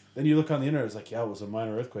know. Then you look on the internet, it's like, "Yeah, it was a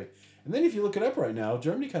minor earthquake." And then if you look it up right now,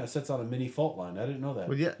 Germany kind of sits on a mini fault line. I didn't know that.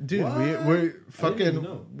 Well, yeah, dude, What? we're even know.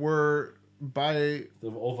 fucking we're by The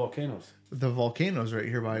old volcanoes. the volcanoes right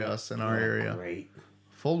here by us in our area. Great.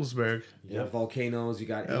 Vogelsberg. You got volcanoes. You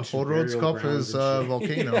got Yeah, ancient Holroyd's burial Cup grounds is and shit.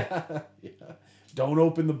 volcano. Yeah. Don't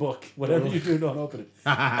open the book. Whatever you do, don't open it.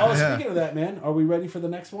 Oh, speaking of that, man, are we ready for the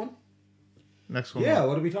next one? Next one. Yeah,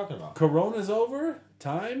 what are we talking about? Corona's over.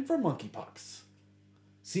 Time for monkeypox.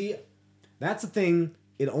 See, that's the thing.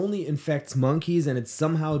 It only infects monkeys, and it's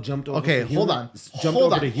somehow jumped over. Okay, to hold humans- on. Jumped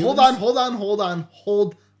Hold over on. to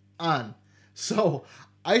Hold on. So,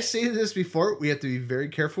 I stated this before. We have to be very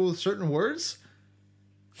careful with certain words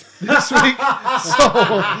this week.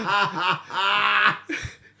 So,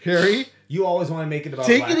 Harry, You always want to make it about.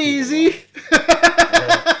 take black it people. easy.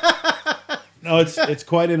 No, it's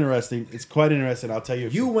quite interesting. It's quite interesting. I'll tell you.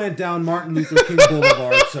 You went down Martin Luther King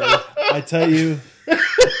Boulevard, sir. I tell you.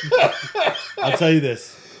 I'll tell you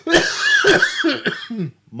this.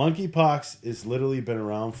 Monkeypox has literally been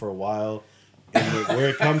around for a while, and where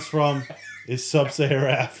it comes from is sub-Saharan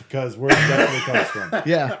Africa. Is where it definitely comes from.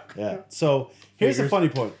 Yeah. Yeah. So here's the funny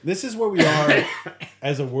point. This is where we are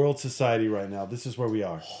as a world society right now. This is where we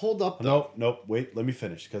are. Hold up. Though. Nope. Wait, let me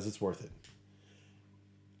finish because it's worth it.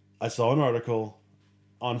 I saw an article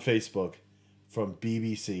on Facebook from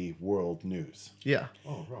BBC World News. Yeah.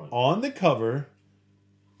 Oh, right. On the cover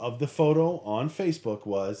of the photo on Facebook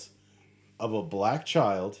was of a black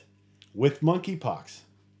child with monkeypox.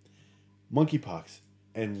 Monkeypox.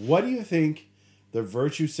 And what do you think the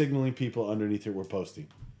virtue signaling people underneath it were posting?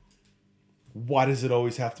 Why does it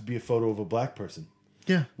always have to be a photo of a black person?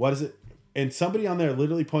 Yeah. What is it? And somebody on there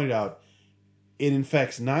literally pointed out it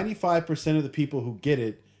infects 95% of the people who get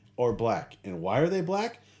it or black. And why are they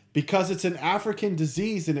black? Because it's an African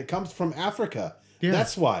disease and it comes from Africa. Yeah.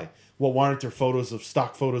 That's why. Well, why aren't there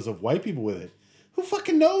stock photos of white people with it? Who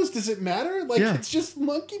fucking knows? Does it matter? Like, Yeah. it's just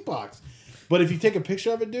monkeypox. But if you take a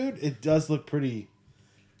picture of it, dude, it does look pretty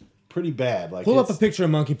bad. Like, Pull up a picture of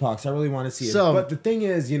monkeypox. I really want to see it. So- But the thing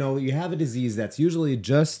is, you have a disease that's usually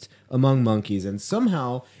just among monkeys, and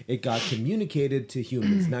somehow it got communicated to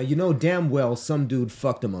humans. Now, you know damn well some dude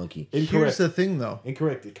fucked a monkey. Here's Incorrect. the thing, though.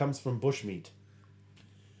 Incorrect. It comes from bushmeat.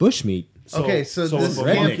 Bushmeat. So This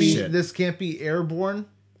redneck can't be shit. this can't be airborne.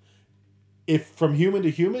 if from human to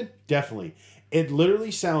human, definitely. It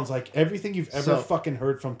literally sounds like everything you've ever So- fucking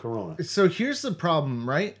heard from Corona. So here's the problem,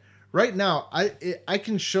 right? Right now, I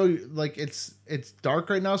can show you, like, it's dark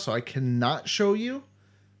right now, so I cannot show you.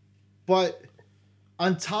 But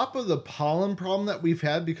on top of the pollen problem that we've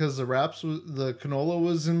had because the canola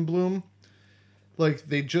was in bloom, like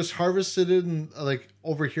they just harvested it in, like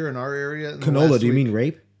over here in our area. in the Canola, last do you week. mean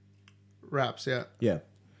rape? Wraps? Yeah. Yeah.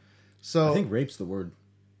 So I think rape's the word.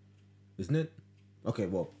 Isn't it? Okay,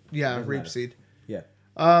 well. yeah, doesn't matter. rapeseed. Yeah.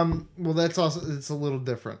 Well, that's also it's a little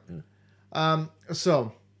different.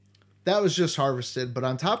 So that was just harvested, but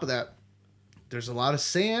on top of that, there's a lot of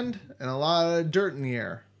sand and a lot of dirt in the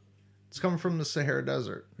air. It's coming from the Sahara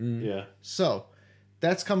Desert. Yeah. So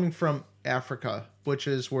that's coming from Africa, which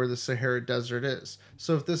is where the Sahara Desert is.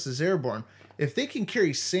 So if this is airborne, if they can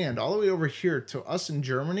carry sand all the way over here to us in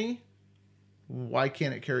Germany, why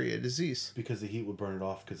can't it carry a disease? Because the heat would burn it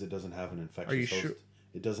off because it doesn't have an infectious Are you host. sure?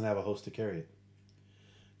 It doesn't have a host to carry it.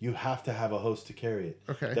 You have to have a host to carry it.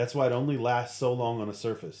 Okay. That's why it only lasts so long on a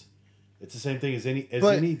surface. It's the same thing as any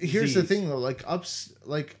But any here's the disease. thing though, like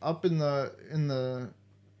up in the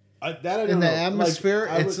I don't in know. the atmosphere,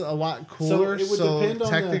 Like, I it's would- a lot cooler. it would So, depend on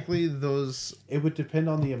technically, those It would depend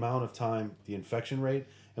on the amount of time, the infection rate,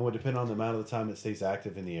 and would depend on the amount of the time it stays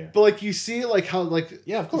active in the air. but like you see, like how like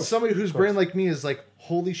Yeah, of course. somebody whose Of brain course. like me is like,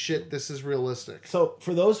 holy shit, this is realistic. So,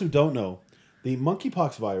 for those who don't know, the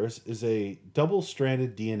monkeypox virus is a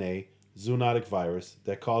double-stranded DNA zoonotic virus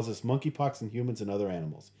that causes monkeypox in humans and other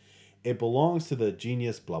animals. It belongs to the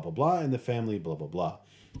genus blah blah blah and the family blah blah blah.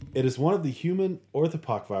 It is one of the human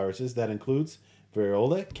orthopox that includes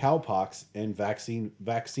variola, cowpox, and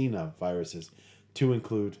vaccina viruses, to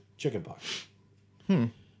include chickenpox.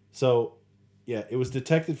 So, yeah, it was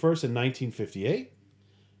detected first in 1958.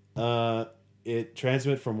 It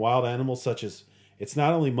transmits from wild animals such as, it's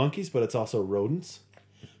not only monkeys, but it's also rodents.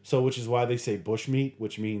 So, which is why they say bushmeat,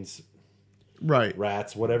 which means Right.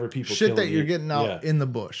 rats, whatever people Shit kill that and you're eat. getting out Yeah. in the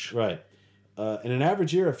bush. Right. In an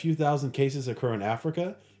average year, a few thousand cases occur in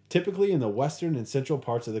Africa, typically in the western and central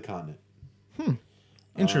parts of the continent.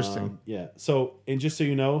 Interesting. Yeah. So, and just so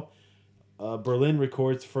you know, Berlin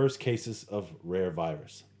records first cases of rare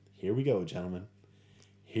virus. Here we go, gentlemen.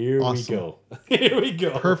 Here Awesome. we go. Here we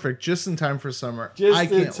go. Perfect. Just in time for summer. Just I in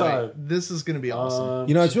can't time. wait. This is going to be awesome.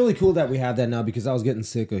 It's really cool that we have that now because I was getting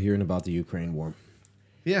sick of hearing about the Ukraine war.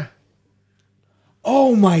 Yeah.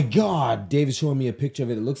 Oh my God! David's showing me a picture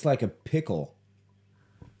of it. It looks like a pickle.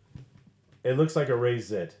 It looks like a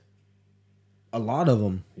raisin. A lot of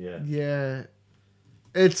them. Yeah. Yeah.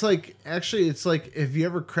 It's like, actually, it's like if you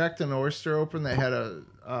ever cracked an oyster open that had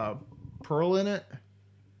a pearl in it,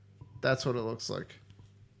 that's what it looks like.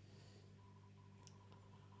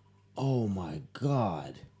 Oh my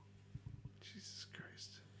God! Jesus Christ.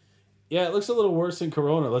 Yeah, it looks a little worse than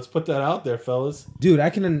Corona. Let's put that out there, fellas. Dude,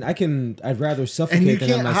 I'd rather suffocate And you than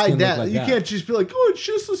have can't my hide skin that. look like You that. can't just be like, oh, it's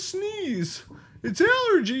just a sneeze. It's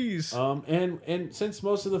allergies. And since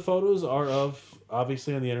most of the photos are of,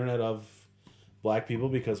 obviously on the internet, of black people,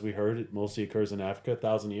 because we heard it mostly occurs in Africa,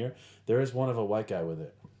 1,000 a year, there is one of a white guy with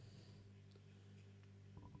it.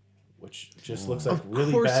 Which just looks like Of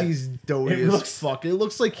really course bad. he's doughy It as looks- fuck. It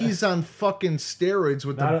looks like he's on fucking steroids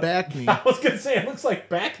with the Not a- back knee. I was gonna say it looks like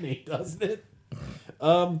back knee, doesn't it?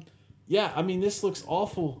 Yeah, I mean this looks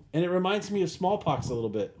awful, and it reminds me of smallpox a little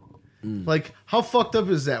bit. Like, how fucked up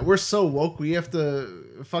is that? We're so woke, we have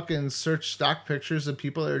to fucking search stock pictures of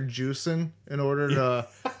people that are juicing in order to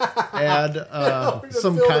add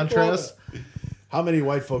some fill the contrast. quota. How many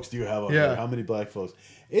white folks do you have on Yeah. there? How many black folks?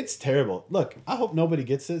 It's terrible. Look, I hope nobody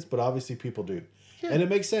gets this, but obviously people do. Yeah. And it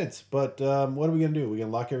makes sense. But what are we going to do? We're going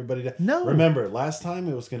to lock everybody down? No. Remember, last time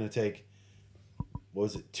it was going to take, what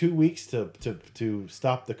was it, 2 weeks to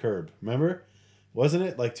stop the curve. Remember? Wasn't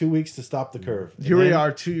it? Like 2 weeks to stop the curve. And Here we then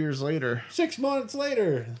are 2 years later. 6 months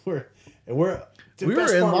later, And we're the We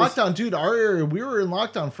best were in part was- lockdown, dude. Our area, we were in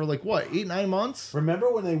lockdown for like what, 8-9 months?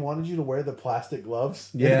 Remember when they wanted you to wear the plastic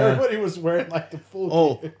gloves? And Yeah. everybody was wearing like the full.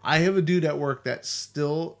 Oh, I have a dude at work that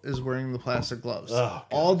still is wearing the plastic gloves Oh, God.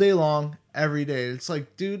 all day long, every day. It's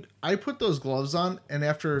like, dude, I put those gloves on, and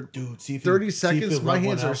after Dude, see if 30 you- see if seconds, you'll my rub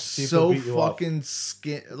one hands are out, see if he'll so beat you off. fucking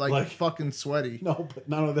like fucking sweaty. No, but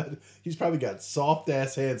none of that. He's probably got soft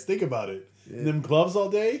ass hands. Think about it. Them gloves all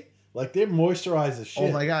day, like they're moisturized as shit.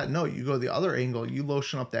 Oh my god, no! You go the other angle. You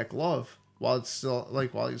lotion up that glove while it's still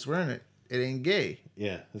like while he's wearing it. It ain't gay.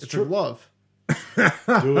 Yeah, that's It's true. a glove,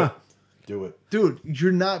 Do it. Do it. dude.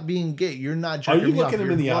 You're not being gay. You're not. Are jerking you me looking off. him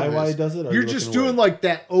Your in the eye glove while is. he does it? Or are You're you just looking doing away? like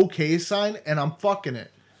that okay sign, and I'm fucking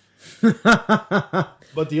it.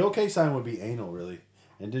 But the okay sign would be anal, really,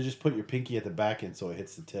 and to just put your pinky at the back end so it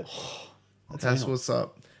hits the tip. That's anal. what's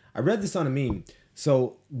up. I read this on a meme.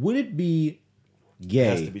 So would it be It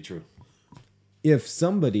has to gay be true. if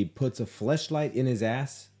somebody puts a fleshlight in his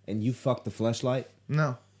ass and you fuck the fleshlight?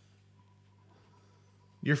 No,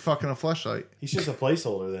 you're fucking a fleshlight. He's just a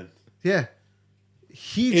placeholder then. Yeah,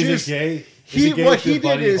 he Is just it gay? Is he- it gay what if your he did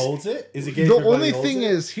buddy is- holds it? Is it gay? if the your buddy only holds thing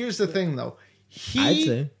it? is, here's the thing though. I'd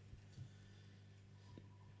say.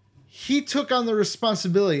 He took on the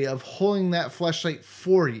responsibility of holding that fleshlight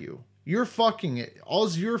for you. You're fucking it. All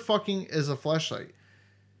you're fucking is a fleshlight.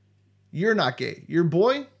 You're not gay. Your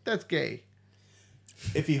boy, that's gay.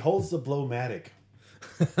 if he holds the Blowmatic,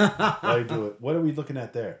 why do you do it? What are we looking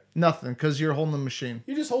at there? Nothing, because you're holding the machine.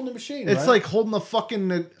 You're just holding the machine. It's right? like holding a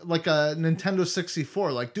fucking like a Nintendo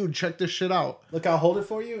 64. Like, dude, check this shit out. Look, I'll hold it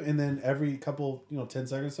for you, and then every couple, 10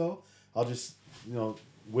 seconds or so, I'll just,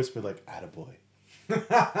 whisper like, "Attaboy." Attaboy.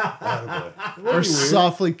 That'd be Or weird.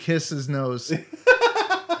 softly kiss his nose.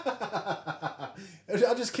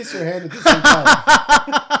 I'll just kiss your hand at the same time.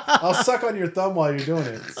 I'll suck on your thumb while you're doing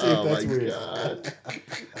it. See if that's weird.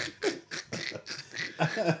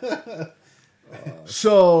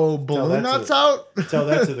 So, balloon that's nuts it. out? Tell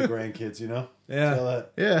that to the grandkids, Yeah. Tell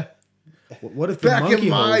that. Yeah. What if the Back monkey in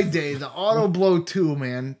my holds- day, the Auto Blow 2,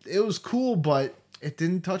 man, it was cool, but it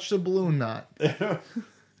didn't touch the balloon knot. Yeah.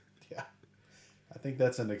 I think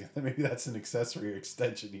maybe that's an accessory or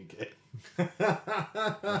extension you get. But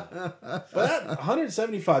that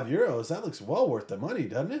 175 euros, that looks well worth the money,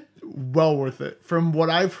 doesn't it? Well worth it. From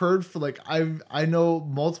what I've heard, I know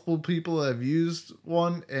multiple people that have used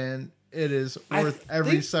one, and it is worth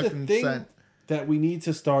every second cent. That we need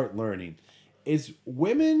to start learning is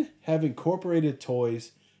women have incorporated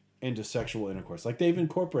toys into sexual intercourse. Like they've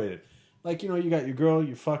incorporated, like, you got your girl,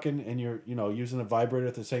 you're fucking, and you're, using a vibrator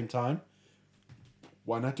at the same time.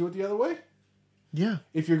 Why not do it the other way? Yeah.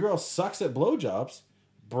 If your girl sucks at blowjobs,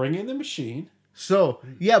 bring in the machine. So,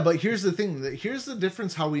 yeah, but here's the thing. Here's the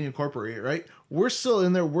difference how we incorporate it, right? We're still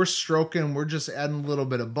in there. We're stroking. We're just adding a little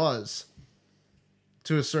bit of buzz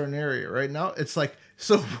to a certain area. Right now, it's like,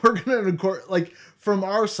 so we're going to incorporate, like, from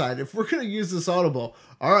our side, if we're going to use this audible,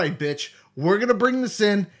 all right, bitch, we're going to bring this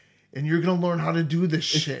in, and you're going to learn how to do this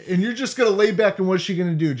shit. And you're just going to lay back, and what's she going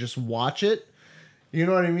to do? Just watch it? You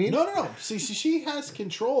know what I mean? No. See, she has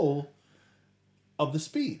control of the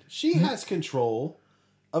speed. She has control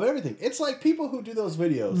of everything. It's like people who do those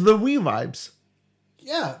videos. The Wii vibes.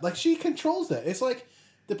 Yeah, like she controls that. It's like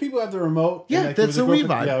the people who have the remote. Yeah, and, like, that's the a Wii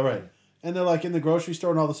girlfriend- vibe. Yeah, right. And they're like in the grocery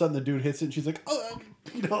store, and all of a sudden the dude hits it, and she's like, "Oh,"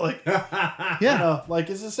 like, Yeah. like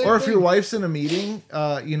it's the same. Or if thing. your wife's in a meeting,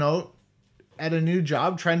 at a new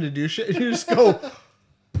job trying to do shit, and you just go,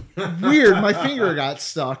 weird, my finger got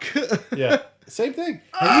stuck. yeah, same thing.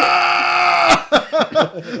 Have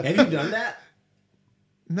you done that?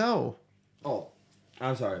 No. Oh,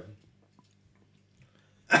 I'm sorry.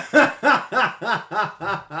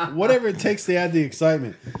 Whatever it takes to add the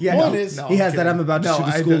excitement. Yeah, One no, is no. he has that kidding. I'm about to No, shoot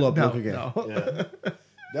the I school don't- up no, look again. no. Yeah.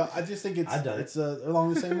 No, I just think I've done it's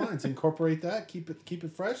along the same lines. Incorporate that. Keep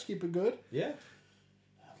it fresh. Keep it good. Yeah.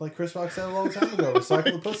 Like Chris Rock said a long time ago,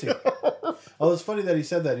 recycle the pussy. Oh, it's funny that he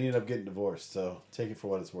said that. He ended up getting divorced. So take it for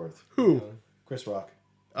what it's worth. Who? Chris Rock.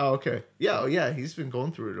 Oh, okay. Yeah, oh, yeah, he's been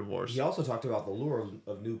going through a divorce. He also talked about the lure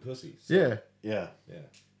of new pussies. Yeah. Yeah, Yeah.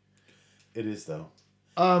 it is though.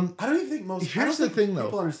 I I don't even think most. Here's I don't the think thing, though.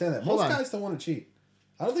 People understand that. Hold Most on. guys don't want to cheat.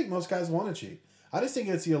 I don't think most guys want to cheat. I just think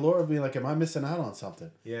it's the allure of being like, am I missing out on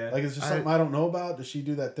something? Yeah. Like, is there something I don't know about? Does she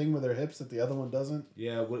do that thing with her hips that the other one doesn't?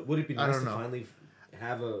 Yeah. Would it be I nice don't to know. finally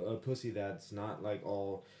have a pussy that's not like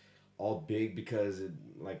all big because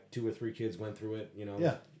like 2 or 3 kids went through it?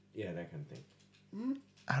 Yeah. Yeah, that kind of thing.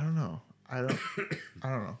 I don't know. I don't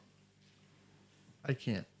know. I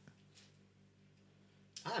can't.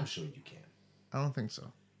 I'm sure you can. I don't think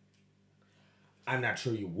so. I'm not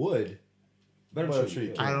sure you would, but I'm Well, sure, I'm sure you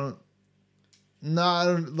you could. I don't. No, I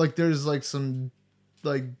don't, like there's like some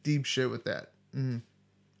like deep shit with that. I'm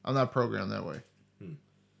not programmed that way.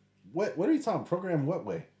 What are you talking? Program what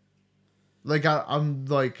way? Like I'm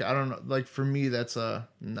like I don't know. Like for me, that's a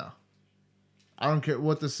no. I don't care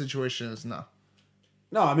what the situation is. No.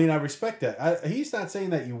 No, I mean I respect that. He's not saying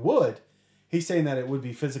that you would. He's saying that it would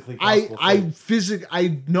be physically possible. I physically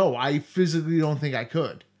don't think I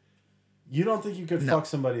could. You don't think you could fuck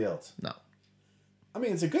somebody else? No. I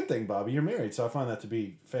mean, it's a good thing, Bobby. You're married, so I find that to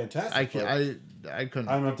be fantastic. I couldn't.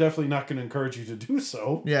 I'm definitely not going to encourage you to do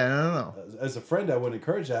so. Yeah, no. As a friend, I wouldn't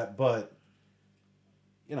encourage that, but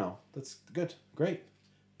you know, that's good, great.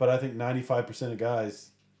 But I think 95% of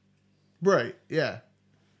guys Right. Yeah.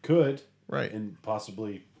 could, Right. and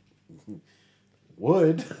possibly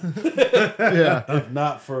would, Yeah. if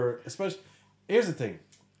not for especially. Here's the thing: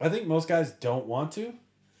 I think most guys don't want to,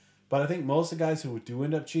 but I think most of the guys who do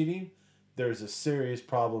end up cheating, there's a serious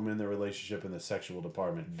problem in their relationship in the sexual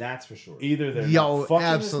department. That's for sure. Either they're not fucking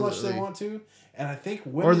as much as absolutely. they want to, and I think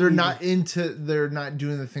women Or they're not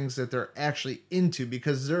doing the things that they're actually into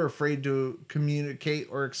because they're afraid to communicate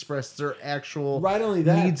or express their actual Right, only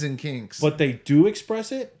that. needs and kinks. but they do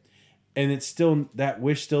express it, and it's still that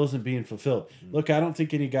wish still isn't being fulfilled. Look, I don't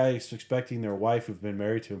think any guy is expecting their wife who's been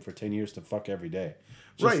married to him for 10 years to fuck every day.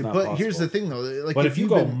 Just right, not but here's the possible. thing though, like But if you you've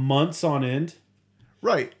go been- months on end,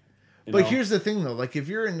 right. you But know, here's the thing though, like if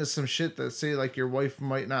you're into some shit that say like your wife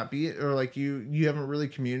might not be or like you haven't really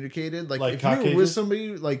communicated, like Like if you're with Caucasians?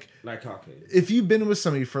 somebody like Caucasian. if you've been with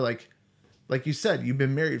somebody for like you said, you've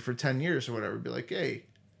been married for 10 years or whatever, be like, hey,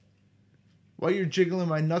 while you're jiggling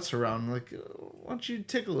my nuts around, like, why don't you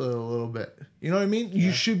tickle it a little bit? You know what I mean? Yeah.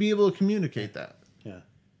 You should be able to communicate that. yeah,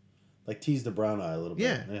 like tease the brown eye a little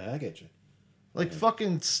bit. Yeah. I get you. Like,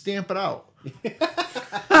 fucking stamp it out.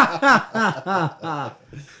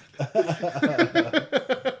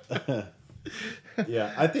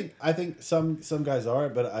 Yeah, I think some guys are,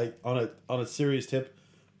 but on a serious tip,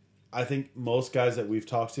 I think most guys that we've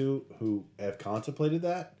talked to who have contemplated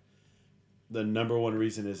that, the number one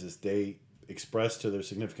reason is they express to their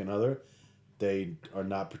significant other they are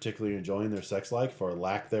not particularly enjoying their sex life for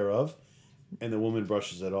lack thereof, and the woman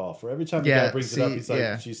brushes it off. For every time the guy brings it up, he's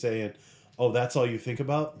like, she's saying, "Oh, that's all you think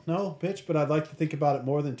about?" No, bitch, but I'd like to think about it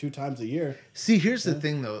more than 2 times a year. See, here's the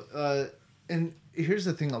thing, though. And here's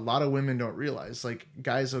the thing a lot of women don't realize. Like,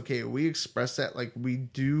 guys, okay, we express that like we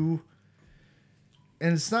do.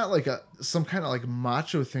 And it's not like some kind of like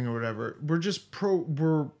macho thing or whatever. We're just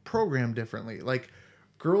we're programmed differently. Like,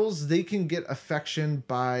 girls, they can get affection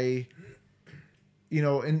by,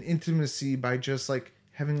 and intimacy by just like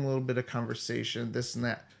having a little bit of conversation, this and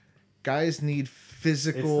that. Guys need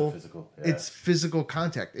physical. It's the physical. Yeah. It's physical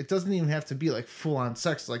contact. It doesn't even have to be like full on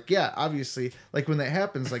sex. Like, yeah, obviously, like when that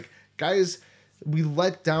happens, like guys, we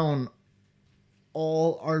let down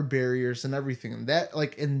all our barriers and everything. And that,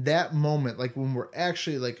 like in that moment, like when we're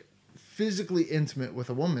actually like physically intimate with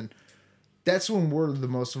a woman, that's when we're the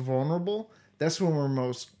most vulnerable. That's when we're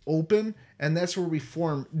most open, and that's where we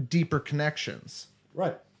form deeper connections.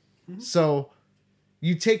 Right. So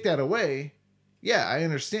you take that away, yeah, I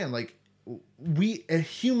understand. Like we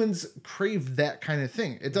humans crave that kind of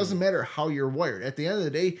thing. It doesn't matter how you're wired. At the end of the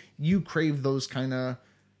day, you crave those kind of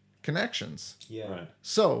connections. Yeah. Right.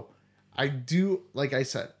 So I do, like I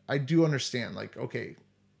said, I do understand. Like, okay,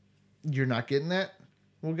 you're not getting that.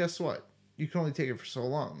 Well, guess what? You can only take it for so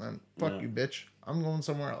long. Then fuck you, bitch. I'm going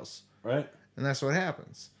somewhere else. Right. And that's what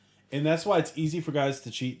happens. And that's why it's easy for guys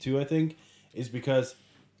to cheat too, I think, is because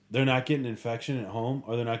they're not getting infection at home,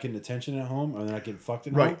 or they're not getting attention at home, or they're not getting fucked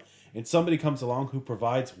at home. And somebody comes along who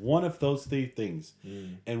provides one of those 3 things.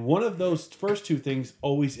 And one of those first 2 things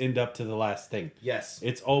always end up to the last thing. Yes.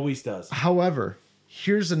 It always does. However,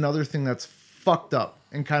 here's another thing that's fucked up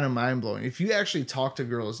and kind of mind blowing. If you actually talk to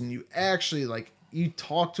girls and you actually you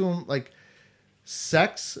talk to them, like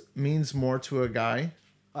sex means more to a guy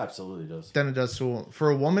Absolutely does. than it does to a woman. For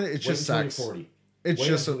a woman, it's just sex. It's Wait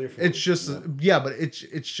just, until you're 40. it's just, yeah, but it's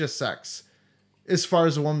just sex. As far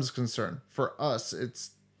as a woman's concerned, for us,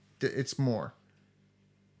 it's more.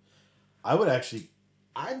 I would actually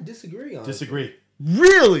I disagree on disagree.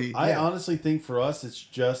 Really? I honestly think for us, it's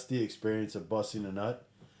just the experience of busting a nut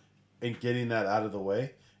and getting that out of the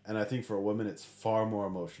way. And I think for a woman, it's far more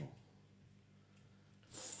emotional.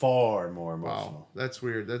 Far more emotional. Wow, that's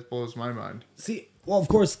weird. That blows my mind. See, well, of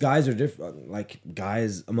course, guys are different. Like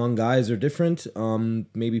guys among guys are different.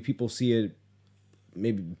 Maybe people see it.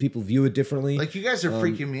 Maybe people view it differently. Like, you guys are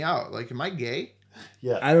freaking me out. Like, am I gay?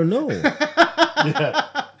 Yeah. I don't know.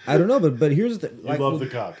 Yeah. I I don't know, but here's the You love the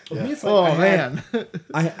cock. with Yeah. me, it's like Oh I had- man.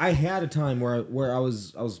 I had a time where I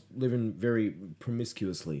was living very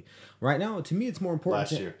promiscuously. Right now, to me, it's more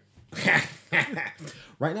important. Last to- year.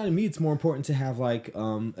 Right now, to me, it's more important to have like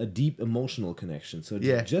a deep emotional connection. So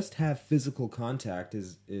Yeah. just have physical contact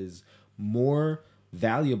is more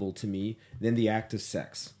valuable to me than the act of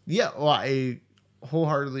sex. Yeah, well, I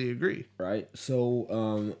wholeheartedly agree. Right.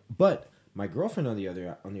 So, but my girlfriend on the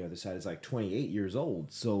other side is like 28 years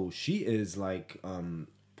old, so she is like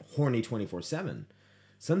horny 24/7.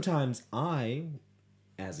 Sometimes I,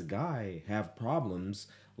 as a guy, have problems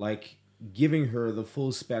like giving her the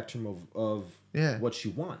full spectrum of Yeah. what she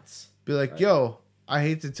wants. Be like, yo, I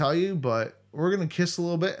hate to tell you, but we're gonna kiss a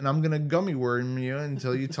little bit, and I'm gonna gummy worm you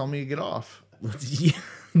until you tell me to get off.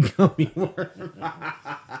 Gummy worm.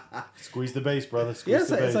 Squeeze the base, brother. Squeeze Yeah,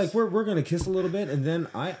 the base. it's like we're gonna kiss a little bit, and then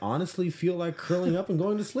I honestly feel like curling up and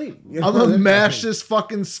going to sleep. You I'm know, gonna that- mash this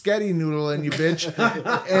fucking sketty noodle in you, bitch.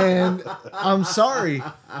 And I'm sorry.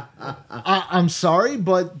 I'm sorry,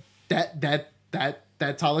 but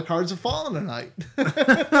that's how the cards are falling tonight.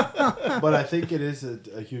 But I think it is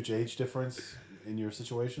a huge age difference in your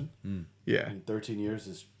situation. I Yeah. mean, 13 years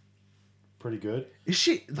is pretty good. Is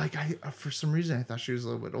she like I for some reason I thought she was a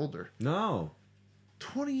little bit older. No,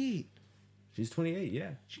 28. she's 28.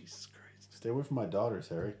 Yeah. Jesus Christ. Stay away from my daughters,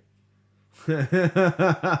 Harry.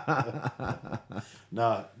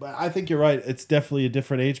 Nah, but I think you're right. It's definitely a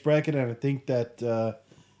different age bracket, and I think that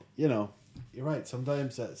you're right.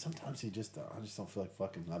 Sometimes you just I just don't feel like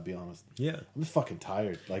fucking. I'll be honest. Yeah. I'm just fucking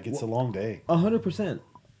tired. Like it's a long day. 100%.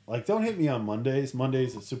 Like don't hit me on Mondays.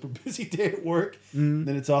 Monday's a super busy day at work. Then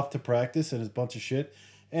it's off to practice and it's a bunch of shit.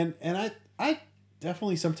 And I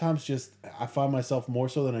definitely sometimes just I find myself more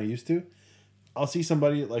so than I used to. I'll see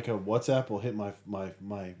somebody like a WhatsApp will hit my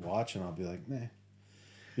watch and I'll be like, nah.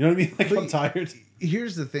 You know what I mean? Like But I'm tired.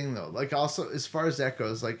 Here's the thing though, like also as far as that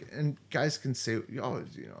goes, like, and guys can say, oh,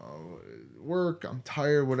 work, I'm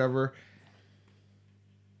tired, whatever.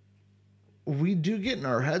 We do get in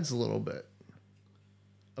our heads a little bit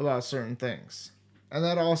about certain things, and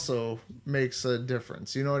that also makes a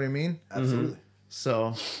difference. You know what I mean? Absolutely.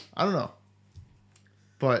 So I don't know,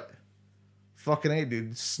 but fucking A,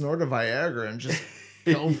 dude, snort a Viagra and just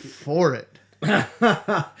go for it.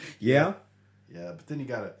 Yeah. Yeah, but then you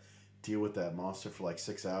gotta deal with that monster for like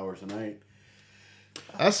 6 hours a night.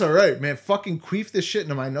 That's all right, man. Fucking queef this shit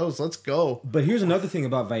into my nose. Let's go. But here's another thing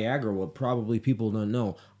about Viagra, what probably people don't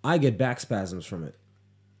know. I get back spasms from it.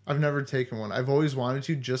 I've never taken one. I've always wanted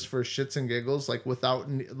to, just for shits and giggles, like without,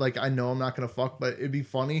 like, I know I'm not gonna fuck, but it'd be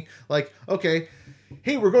funny. Like, okay,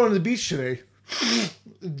 hey, we're going to the beach today.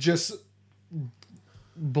 Just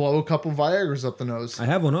blow a couple Viagras up the nose. I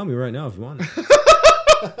have one on me right now if you want it.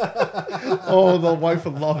 Oh, the wife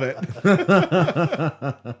would love it.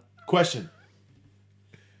 Question.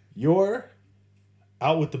 You're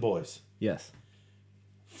out with the boys. Yes.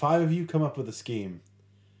 5 of you come up with a scheme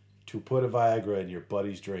to put a Viagra in your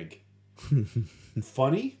buddy's drink.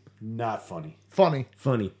 Funny? Not funny. Funny,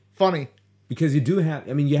 Funny. funny. Because you do have,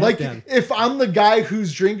 I mean, you have Like, to have, if I'm the guy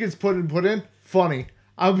whose drink is put in, funny.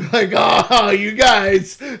 I'll be like, oh, you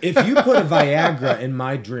guys. if you put a Viagra in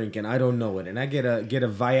my drink and I don't know it, and I get a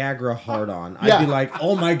Viagra hard on, I'd Yeah. be like,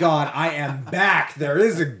 oh my God, I am back. There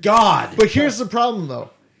is a God. But here's the problem,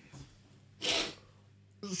 though.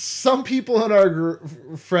 Some people in our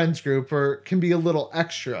friends group can be a little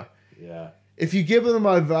extra. Yeah. If you give them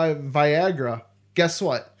a Viagra, guess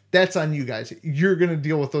what? That's on you guys. You're going to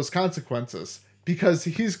deal with those consequences. Because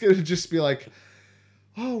he's going to just be like,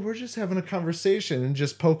 oh, we're just having a conversation and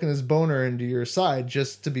just poking his boner into your side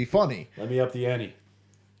just to be funny. Let me up the ante.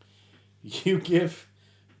 You give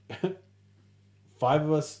 5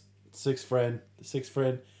 of us, the sixth friend,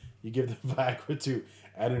 you give the Viagra to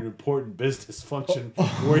at an important business function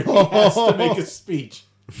where he has to make a speech.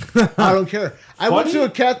 I don't care. I went Funny? to a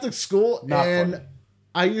Catholic school, Not and funny.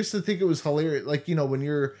 I used to think it was hilarious. Like, you know, when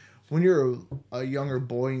you're a younger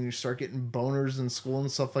boy and you start getting boners in school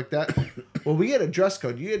and stuff like that. Well, we had a dress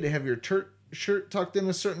code. You had to have your shirt tucked in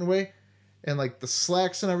a certain way, and like the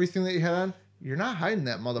slacks and everything that you had on. You're not hiding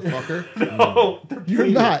that motherfucker. No, they're You're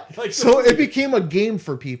bleeding. not. Like, So it became a game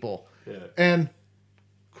for people. Yeah. And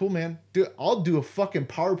cool, man. Dude, I'll do a fucking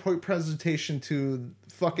PowerPoint presentation to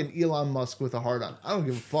fucking Elon Musk with a heart on. I don't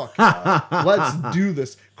give a fuck. Let's do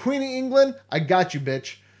this. Queen of England, I got you,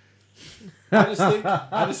 bitch. I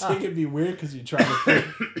just think it'd be weird because you're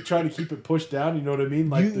trying to keep it pushed down. You know what I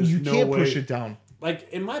mean? Like there's You no can't way. push it down. Like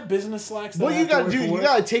in my business slacks. that What I you have to gotta wear do, for you work,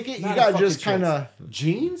 gotta take it, you not a gotta fucking just kind of,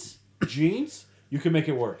 chance. jeans. You can make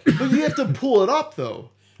it work. but you have to pull it up though.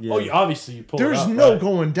 Yeah. Oh, obviously you pull it There's up, no right?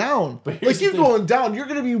 going down. But here's Like the you thing. going down, you're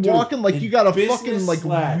gonna be walking like in you got a business fucking like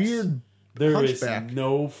slacks, weird There is hunchback.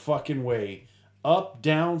 no fucking way. Up,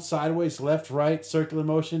 down, sideways, left, right, circular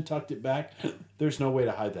motion, tucked it back. There's no way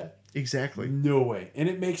to hide that. Exactly. No way. And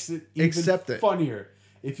it makes it even Accept it. funnier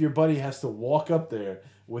if your buddy has to walk up there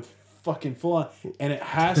with fucking full on. And it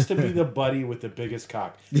has to be the buddy with the biggest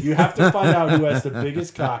cock. You have to find out who has the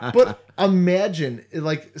biggest cock. But imagine,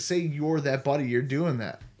 like, say you're that buddy, you're doing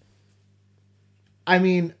that. I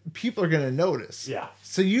mean, people are gonna notice. Yeah.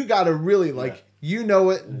 So you gotta really like, you know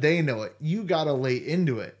it, they know it. You gotta lay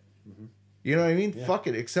into it. You know what I mean? Fuck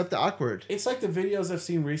it, accept the awkward. It's like the videos I've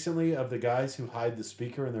seen recently of the guys who hide the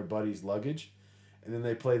speaker in their buddy's luggage. And then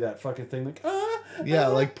they play that fucking thing like, Yeah,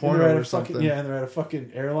 like and porno they're at or a fucking, something. yeah, and they're at a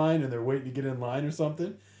fucking airline and they're waiting to get in line or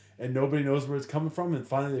something, and nobody knows where it's coming from, and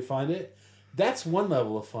finally they find it. That's one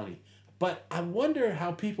level of funny. But I wonder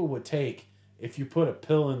how people would take if you put a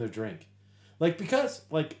pill in their drink. Like, because,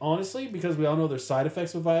 like, honestly, because we all know there's side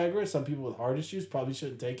effects with Viagra, some people with heart issues probably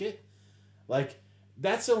shouldn't take it. Like,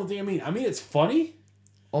 that's the only thing I mean. I mean, it's funny.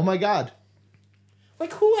 Oh my god.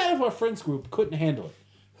 Like, who out of our friends group couldn't handle it?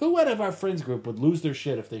 Who out of our friends group would lose their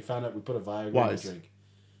shit if they found out we put a Viagra Wise. in the drink?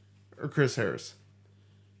 Or Chris Harris.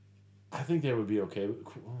 I think they would be okay.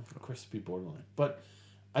 Well, Chris would be borderline. But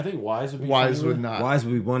I think Wise would be Wise fine with would it. not. Wise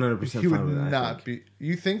would be 100% He would fine with that. I not think. be.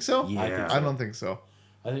 You think so? Yeah. I think so. I don't think so.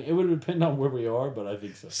 I think it would depend on where we are, but I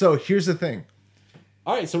think so. So here's the thing.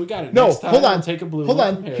 All right, so we got it. No, Next time, hold on. we'll take a blue Hold one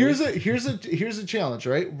on. from Harry. Here's a challenge,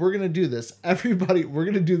 right? We're gonna do this. Everybody, we're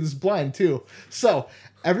gonna do this blind too. So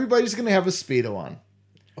everybody's gonna have a Speedo on.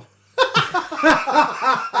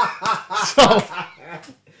 So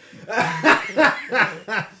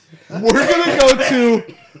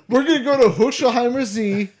we're gonna go to Hochschilheimer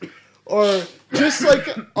Z, or just like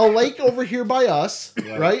a lake over here by us,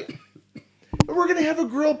 right? And we're gonna have a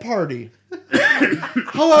grill party.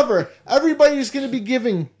 However, everybody's going to be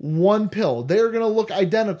giving one pill. They are going to look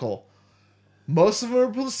identical. Most of them are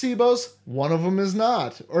placebos. One of them is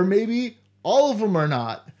not. Or maybe all of them are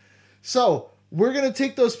not. So, we're going to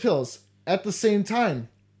take those pills at the same time.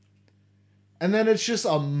 And then it's just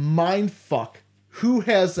a mind fuck. Who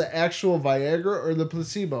has the actual Viagra or the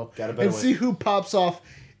placebo? Got a better And way. see who pops off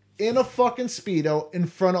in a fucking Speedo in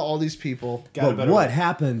front of all these people. Got a But better what way.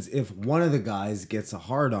 happens if one of the guys gets a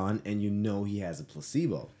hard on and you know he has a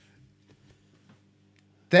placebo?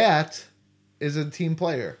 That is a team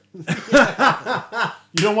player. You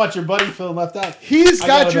don't want your buddy feeling left out. He's I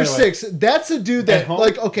got a your better way. six. That's a dude that, At home?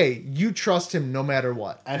 like, okay, you trust him no matter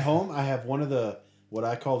what. At home, I have one of the, what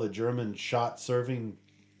I call the German shot serving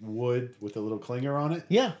wood with a little clinger on it.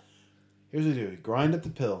 Yeah. Here's what you do. You grind up the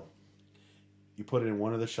pill. You put it in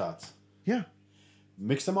one of the shots. Yeah.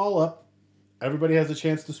 Mix them all up. Everybody has a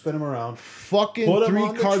chance to spin them around. Fucking Put 'em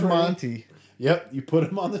on the 3-card tray. Monty. Yep, you put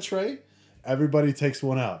them on the tray. Everybody takes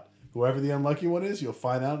one out. Whoever the unlucky one is, you'll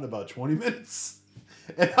find out in about 20 minutes.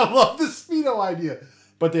 And I love the Speedo idea.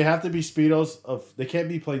 But they have to be Speedos of... They can't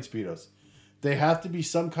be plain Speedos. They have to be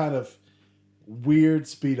some kind of weird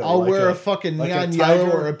Speedo. I'll like wear a fucking like neon tiger- yellow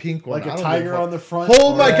or a pink one. Like I a don't tiger give a fuck. on the front.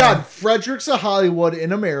 Oh my or- God. Fredericks of Hollywood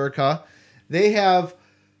in America, they have,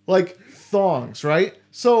 like, thongs, right?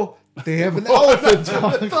 So they have an elephant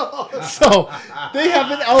thong. So they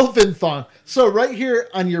have an elephant thong. So right here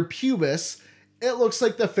on your pubis, it looks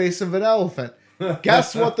like the face of an elephant.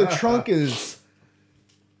 Guess what the trunk is?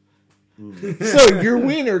 So your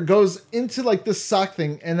wiener goes into like this sock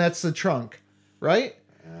thing, and that's the trunk, right?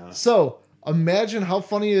 Yeah. So imagine how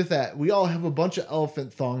funny is that? We all have a bunch of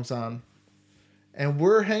elephant thongs on, and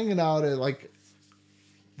we're hanging out at like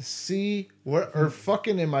the sea or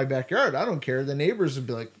fucking in my backyard. I don't care. The neighbors would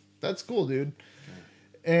be like, "That's cool, dude,"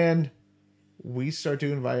 and we start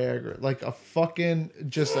doing Viagra, like a fucking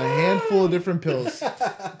just a handful of different pills.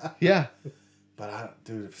 Yeah. But,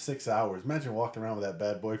 dude, 6 hours. Imagine walking around with that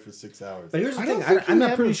bad boy for 6 hours. But here's the I thing: don't think I'm you not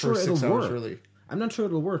have pretty it for sure it'll 6 hours, work. really. I'm not sure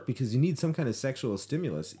it'll work because you need some kind of sexual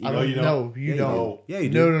stimulus. I No, don't you don't. know. You Yeah, don't. do. Yeah, you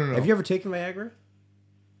do. No. Have you ever taken Viagra?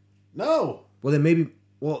 No. Well, then maybe.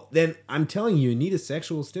 Well, then I'm telling you, you need a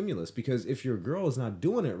sexual stimulus because if your girl is not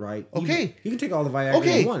doing it right, Okay. you can take all the Viagra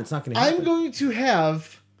Okay, you want. It's not going to happen. I'm going to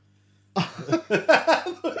have.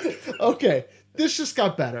 Okay, this just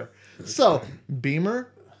got better. So,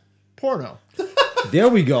 Beamer, porno. There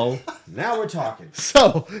we go. Now we're talking.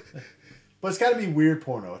 So, But it's got to be weird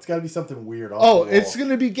porno. It's got to be something weird. Off oh, the wall. it's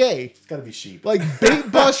gonna be gay. It's got to be sheep. Like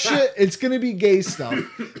bait bus shit. It's gonna be gay stuff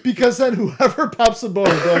because then whoever pops the boat,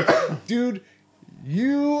 they're like, dude,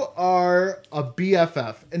 you are a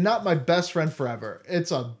BFF and not my best friend forever.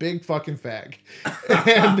 It's a big fucking fag.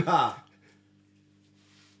 And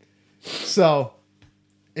so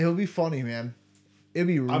It'll be funny, man. It'll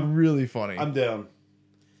be really funny. I'm down.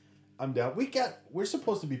 We're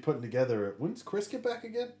supposed to be putting together. When's Chris get back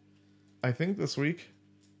again? I think this week.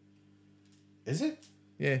 Is it?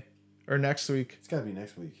 Yeah. Or next week. It's got to be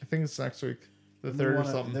next week. I think it's next week. The Then 3rd or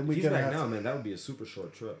wanna- something. Then If we he's gotta back have now, to- man, that would be a super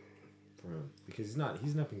short trip for him because he's not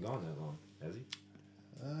been gone that long, has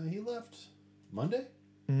he? He left Monday.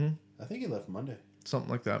 Mhm. I think he left Monday. Something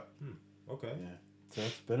like that. Okay. Yeah. So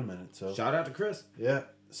it's been a minute. So Shout out to Chris. yeah.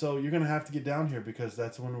 So you're gonna have to get down here because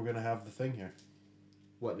that's when we're gonna have the thing here.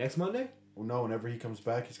 What, next Monday? Well, no, whenever he comes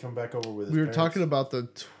back, he's coming back over with his We were parents. talking about the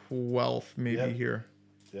 12th, maybe Yep. here.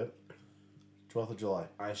 Yep. 12th of July.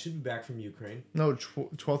 I should be back from Ukraine. No,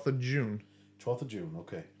 12th of June. 12th of June.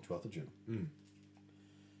 Okay. 12th of June. And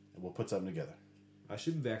we'll put something together. I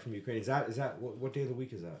should be back from Ukraine. Is that what day of the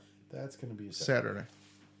week is that? That's gonna be a Saturday. Saturday.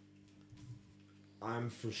 I'm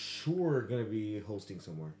for sure gonna be hosting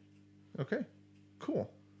somewhere. Okay. Cool.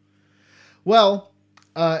 Well,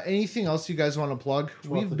 anything else you guys want to plug? 12th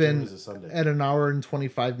We've of June been is a Sunday. at an hour and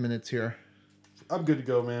 25 minutes here. I'm good to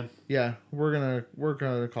go, man. Yeah, we're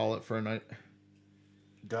gonna call it for a night.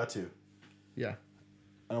 Got to. Yeah.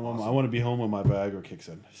 I want to be home when my Viagra kicks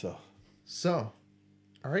in. So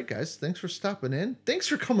All right, guys. Thanks for stopping in. Thanks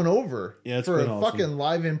for coming over. Yeah, it's for been a awesome. fucking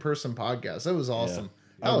live in person podcast. That was awesome.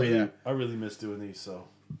 Yeah. Hell yeah! I really miss doing these. So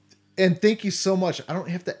And thank you so much. I don't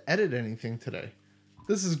have to edit anything today.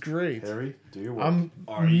 This is great. Harry, do your work. I'm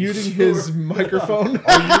Are you muting sure? his microphone.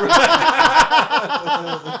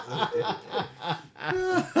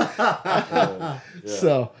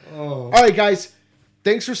 So, all right, guys.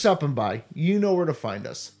 Thanks for stopping by. You know where to find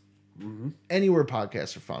us. Anywhere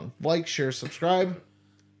podcasts are found. Like, share, subscribe.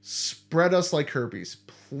 Spread us like herpes,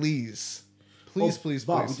 please. Please, please,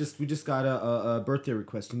 Bob, please. we just got a birthday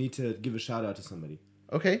request. You need to give a shout out to somebody.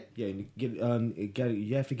 Okay. Yeah,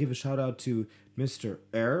 you have to give a shout out to Mr.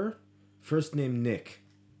 R, first name Nick.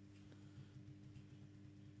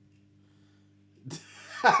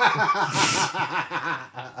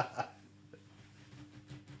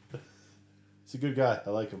 He's a good guy. I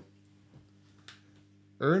like him.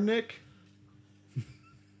 Nick.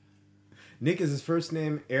 Nick is his first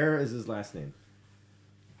name. R is his last name.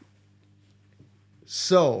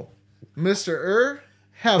 So, Mr.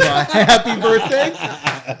 Have a happy birthday.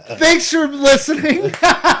 Thanks for listening.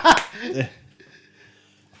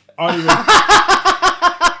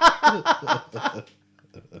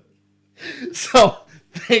 So,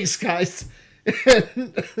 thanks, guys.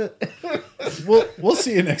 We'll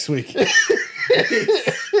see you next week.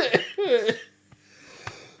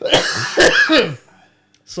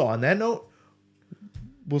 So, on that note,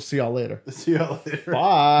 we'll see y'all later. See y'all later.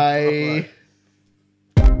 Bye.